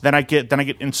problems. Yeah. Then I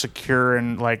get insecure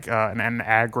and like and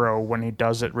aggro when he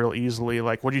does it real easily.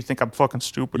 Like, what do you think? I'm fucking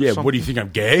stupid. Yeah. Or something? What do you think? I'm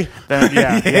gay? Then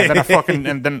then I fucking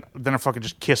then I fucking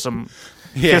just kiss him.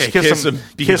 Yeah, kiss him,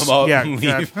 beat him up.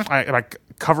 Yeah, I like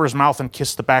cover his mouth and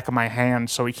kiss the back of my hand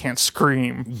so he can't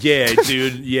scream. Yeah,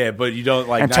 dude. Yeah, but you don't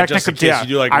like and not just a kiss. You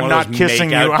do like I'm one not of those kissing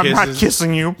you. I'm not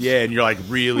kissing you. Yeah, and you're like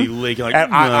really licking, like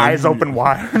eyes open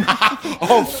wide.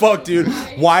 Oh fuck, dude!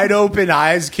 Wide open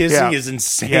eyes kissing is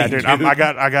insane. Yeah, dude.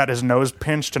 I got his nose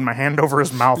pinched and my hand over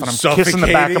his mouth, and I'm kissing the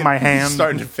back of my hand.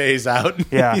 Starting to phase out.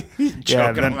 Yeah,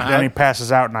 yeah. Then he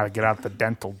passes out, and I get out the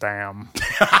dental dam.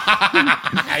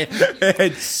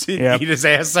 Eat his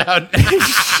ass out.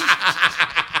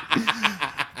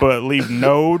 But leave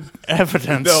no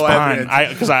evidence behind.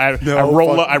 Because I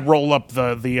roll up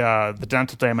the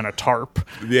dental dam in a tarp.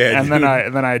 Yeah, and then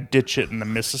I ditch it in the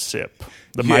Mississippi.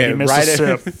 The mighty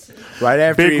Mississippi. Right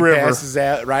after Big he river. passes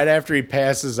out. Right after he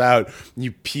passes out,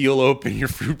 you peel open your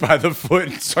fruit by the foot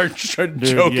and start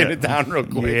choking it down real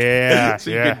quick. Yeah, so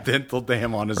you get dental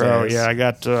dam on his Bro, ass. Yeah, I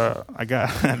got. That's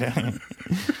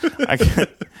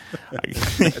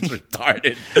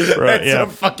retarded. Bro, That's yeah. so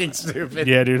fucking stupid.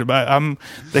 Yeah, dude.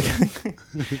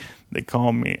 They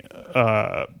call me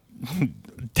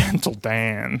Dental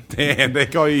Dan. Dan, they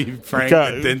call you Frank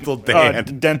the Dental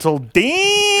Dan. Dental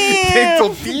Dan.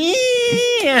 Dental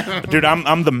Dan. Dude,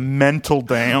 I'm the mental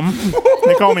dam.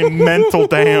 They call me Mental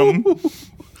Dam.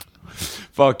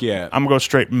 Fuck yeah. I'm gonna go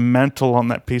straight mental on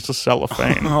that piece of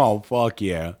cellophane. Oh, fuck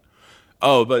yeah.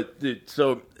 Oh, but dude,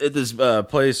 so at this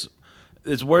place,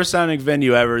 it's worst sounding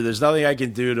venue ever. There's nothing I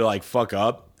can do to like fuck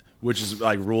up, which is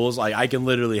like rules. Like I can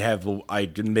literally I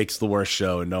can mix the worst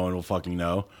show and no one will fucking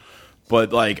know.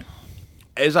 But like,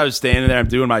 as I was standing there, I'm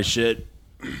doing my shit.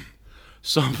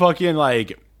 Some fucking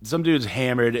like some dude's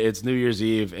hammered. It's New Year's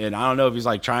Eve, and I don't know if he's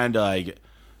like trying to like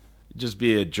just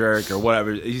be a jerk or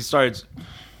whatever. He starts.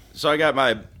 So I got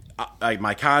my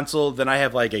console. Then I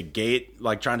have like a gate,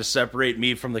 like trying to separate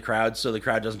me from the crowd, so the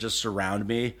crowd doesn't just surround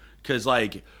me. Because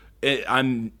like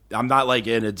I'm not like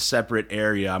in a separate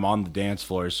area. I'm on the dance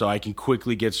floor, so I can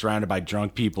quickly get surrounded by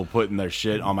drunk people putting their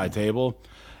shit on my table.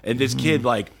 And this kid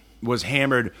like was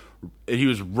hammered. And he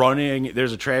was running.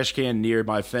 There's a trash can near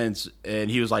my fence,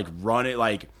 and he was like running,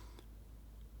 like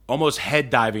almost head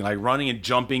diving, like running and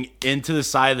jumping into the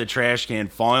side of the trash can,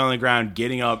 falling on the ground,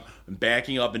 getting up, and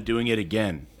backing up, and doing it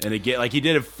again and again. Like he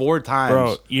did it 4 times.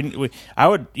 Bro,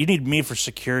 you need me for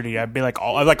security. I'd be like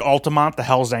Altamont, the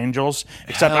Hell's Angels,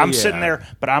 except I'm sitting there,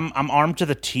 but I'm armed to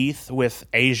the teeth with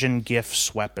Asian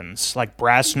gifts weapons, like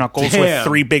brass knuckles with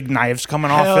 3 big knives coming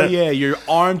off it. Yeah, you're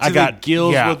armed to the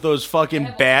gills with those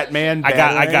fucking Batman. I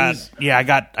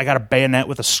got a bayonet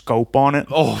with a scope on it.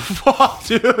 Oh fuck,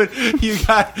 dude! You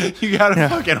got a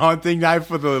fucking hunting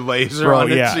knife with a laser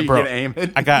on it, so you can aim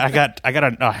it. I got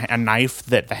a knife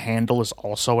that the handle is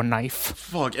also a knife.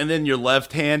 Fuck, and then your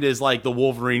left hand is like the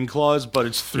Wolverine claws, but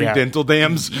it's 3 dental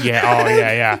dams. Yeah, oh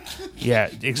yeah,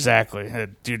 exactly,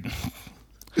 dude.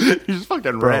 You're just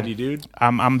fucking ready, dude.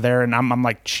 I'm there, and I'm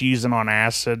like cheesing on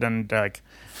acid, and like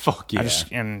fuck yeah,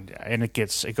 and it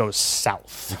goes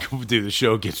south. Dude, the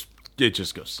show just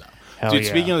goes south. Hell dude, yeah.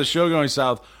 Speaking of the show going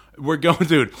south, we're doing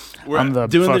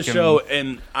the show,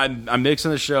 and I'm mixing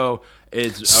the show.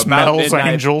 It's Smells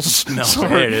Angels. No,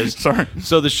 there it is. Sorry.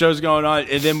 So the show's going on,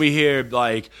 and then we hear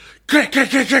like, like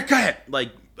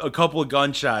a couple of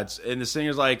gunshots, and the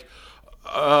singer's like,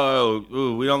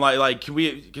 "Oh, we don't like.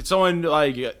 Can someone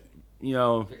like,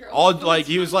 all like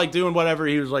he was like doing whatever.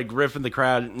 He was like riffing the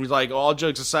crowd, and he's like, all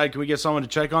jokes aside, can we get someone to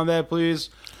check on that, please?"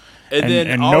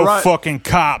 And no fucking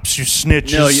cops, you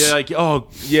snitches. No, yeah, like, oh,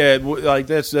 yeah, like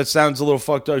that sounds a little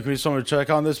fucked up. Can we get someone to check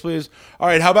on this, please? All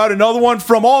right, how about another one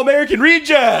from All American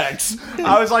Rejects?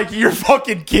 I was like, you're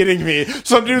fucking kidding me.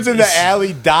 Some dude's in the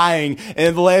alley dying,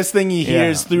 and the last thing he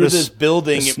hears through this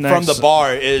building from the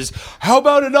bar is, how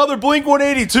about another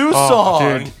Blink-182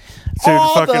 song? Dude,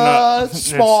 all fucking the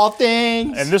small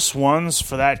things. And this one's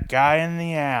for that guy in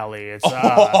the alley. It's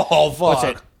fuck. What's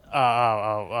it?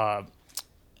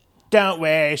 Don't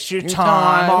waste your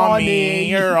time on me.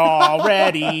 You're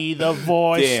already the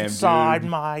voice inside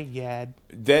my head.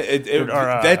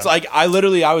 That's like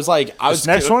This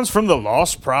next one's from the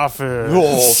Lost Prophets.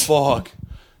 Oh fuck!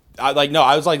 I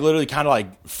was like literally kind of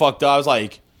like fucked up. I was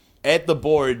like at the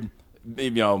board.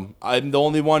 I'm the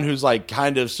only one who's like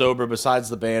kind of sober besides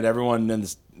the band. Everyone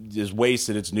is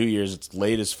wasted. It's New Year's. It's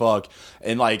late as fuck.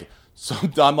 And like,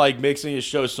 I'm like mixing a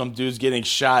show. Some dude's getting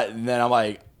shot, and then I'm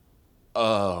like,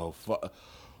 oh,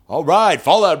 all right,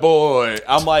 Fall Out Boy.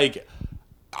 I'm like,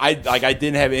 I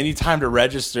didn't have any time to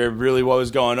register really what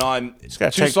was going on.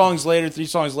 3 songs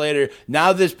later,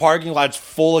 now this parking lot's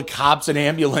full of cops and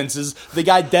ambulances. The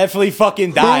guy definitely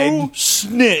fucking died. Who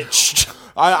snitched?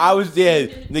 I was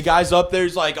dead. The guy's up there.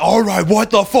 He's like, "All right,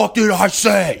 what the fuck did I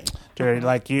say?" Dude,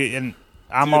 like you and.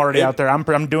 I'm already out there.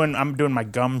 I'm doing my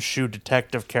gumshoe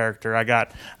detective character. I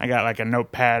got like a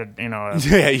notepad,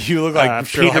 Yeah, you look like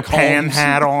Peter Pan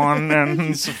hat on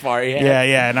and safari hat.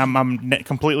 Yeah, and I'm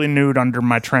completely nude under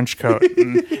my trench coat,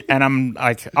 and I'm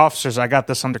like, officers, I got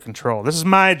this under control. This is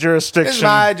my jurisdiction. This is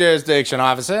my jurisdiction,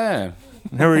 officer.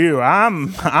 Who are you?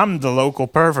 I'm the local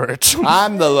pervert.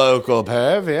 I'm the local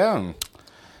perv.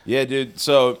 Yeah, dude.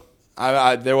 So.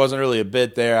 There wasn't really a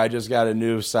bit there. I just got a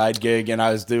new side gig, and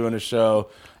I was doing a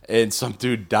show, and some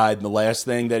dude died. And the last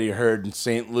thing that he heard in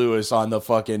St. Louis on the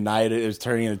fucking night it was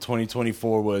turning into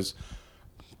 2024 was,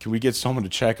 "Can we get someone to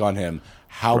check on him?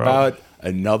 How about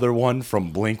another one from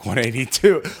Blink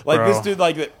 182?" Like Bro. this dude,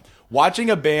 like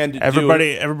watching a band.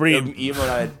 Everybody, emo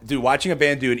night, dude. Watching a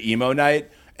band do an emo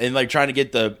night and like trying to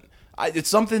get it's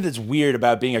something that's weird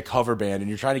about being a cover band, and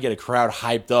you're trying to get a crowd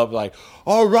hyped up. Like,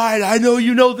 all right, I know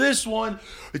you know this one.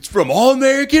 It's from All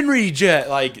American Reject.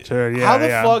 Like, Dude, how the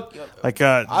fuck? Like,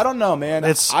 I don't know, man.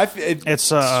 It's strange. A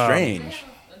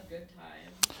good time.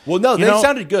 Well, no, they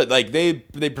sounded good. Like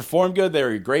they performed good. They're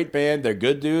a great band. They're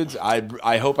good dudes.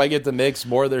 I hope I get to mix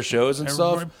more of their shows and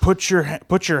stuff. Put your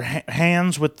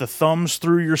hands with the thumbs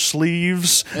through your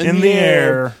sleeves in the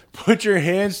air. Put your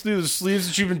hands through the sleeves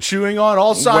that you've been chewing on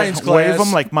all science class. Wave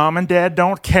them like mom and dad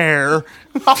don't care.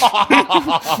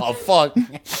 Oh, fuck.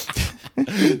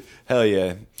 Hell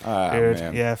yeah. Dude,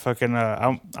 man. yeah, fucking,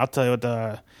 I'll tell you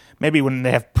what, maybe when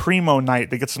they have Primo night,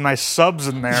 they get some nice subs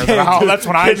in there. That's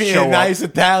when I show a nice up.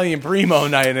 Italian Primo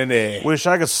night in there. Wish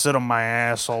I could sit on my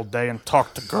ass all day and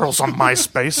talk to girls on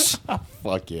MySpace.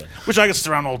 Fuck yeah. Wish I could sit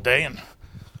around all day and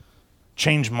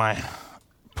change my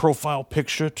profile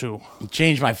picture to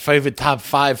Change my favorite top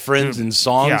 5 friends and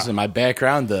songs yeah. and my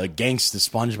background, the gangsta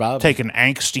SpongeBob. take an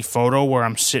angsty photo where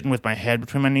I'm sitting with my head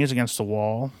between my knees against the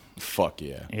wall. Fuck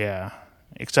yeah. Yeah.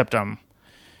 Except I'm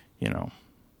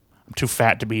too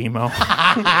fat to be emo.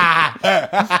 That's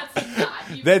not.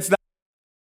 That's not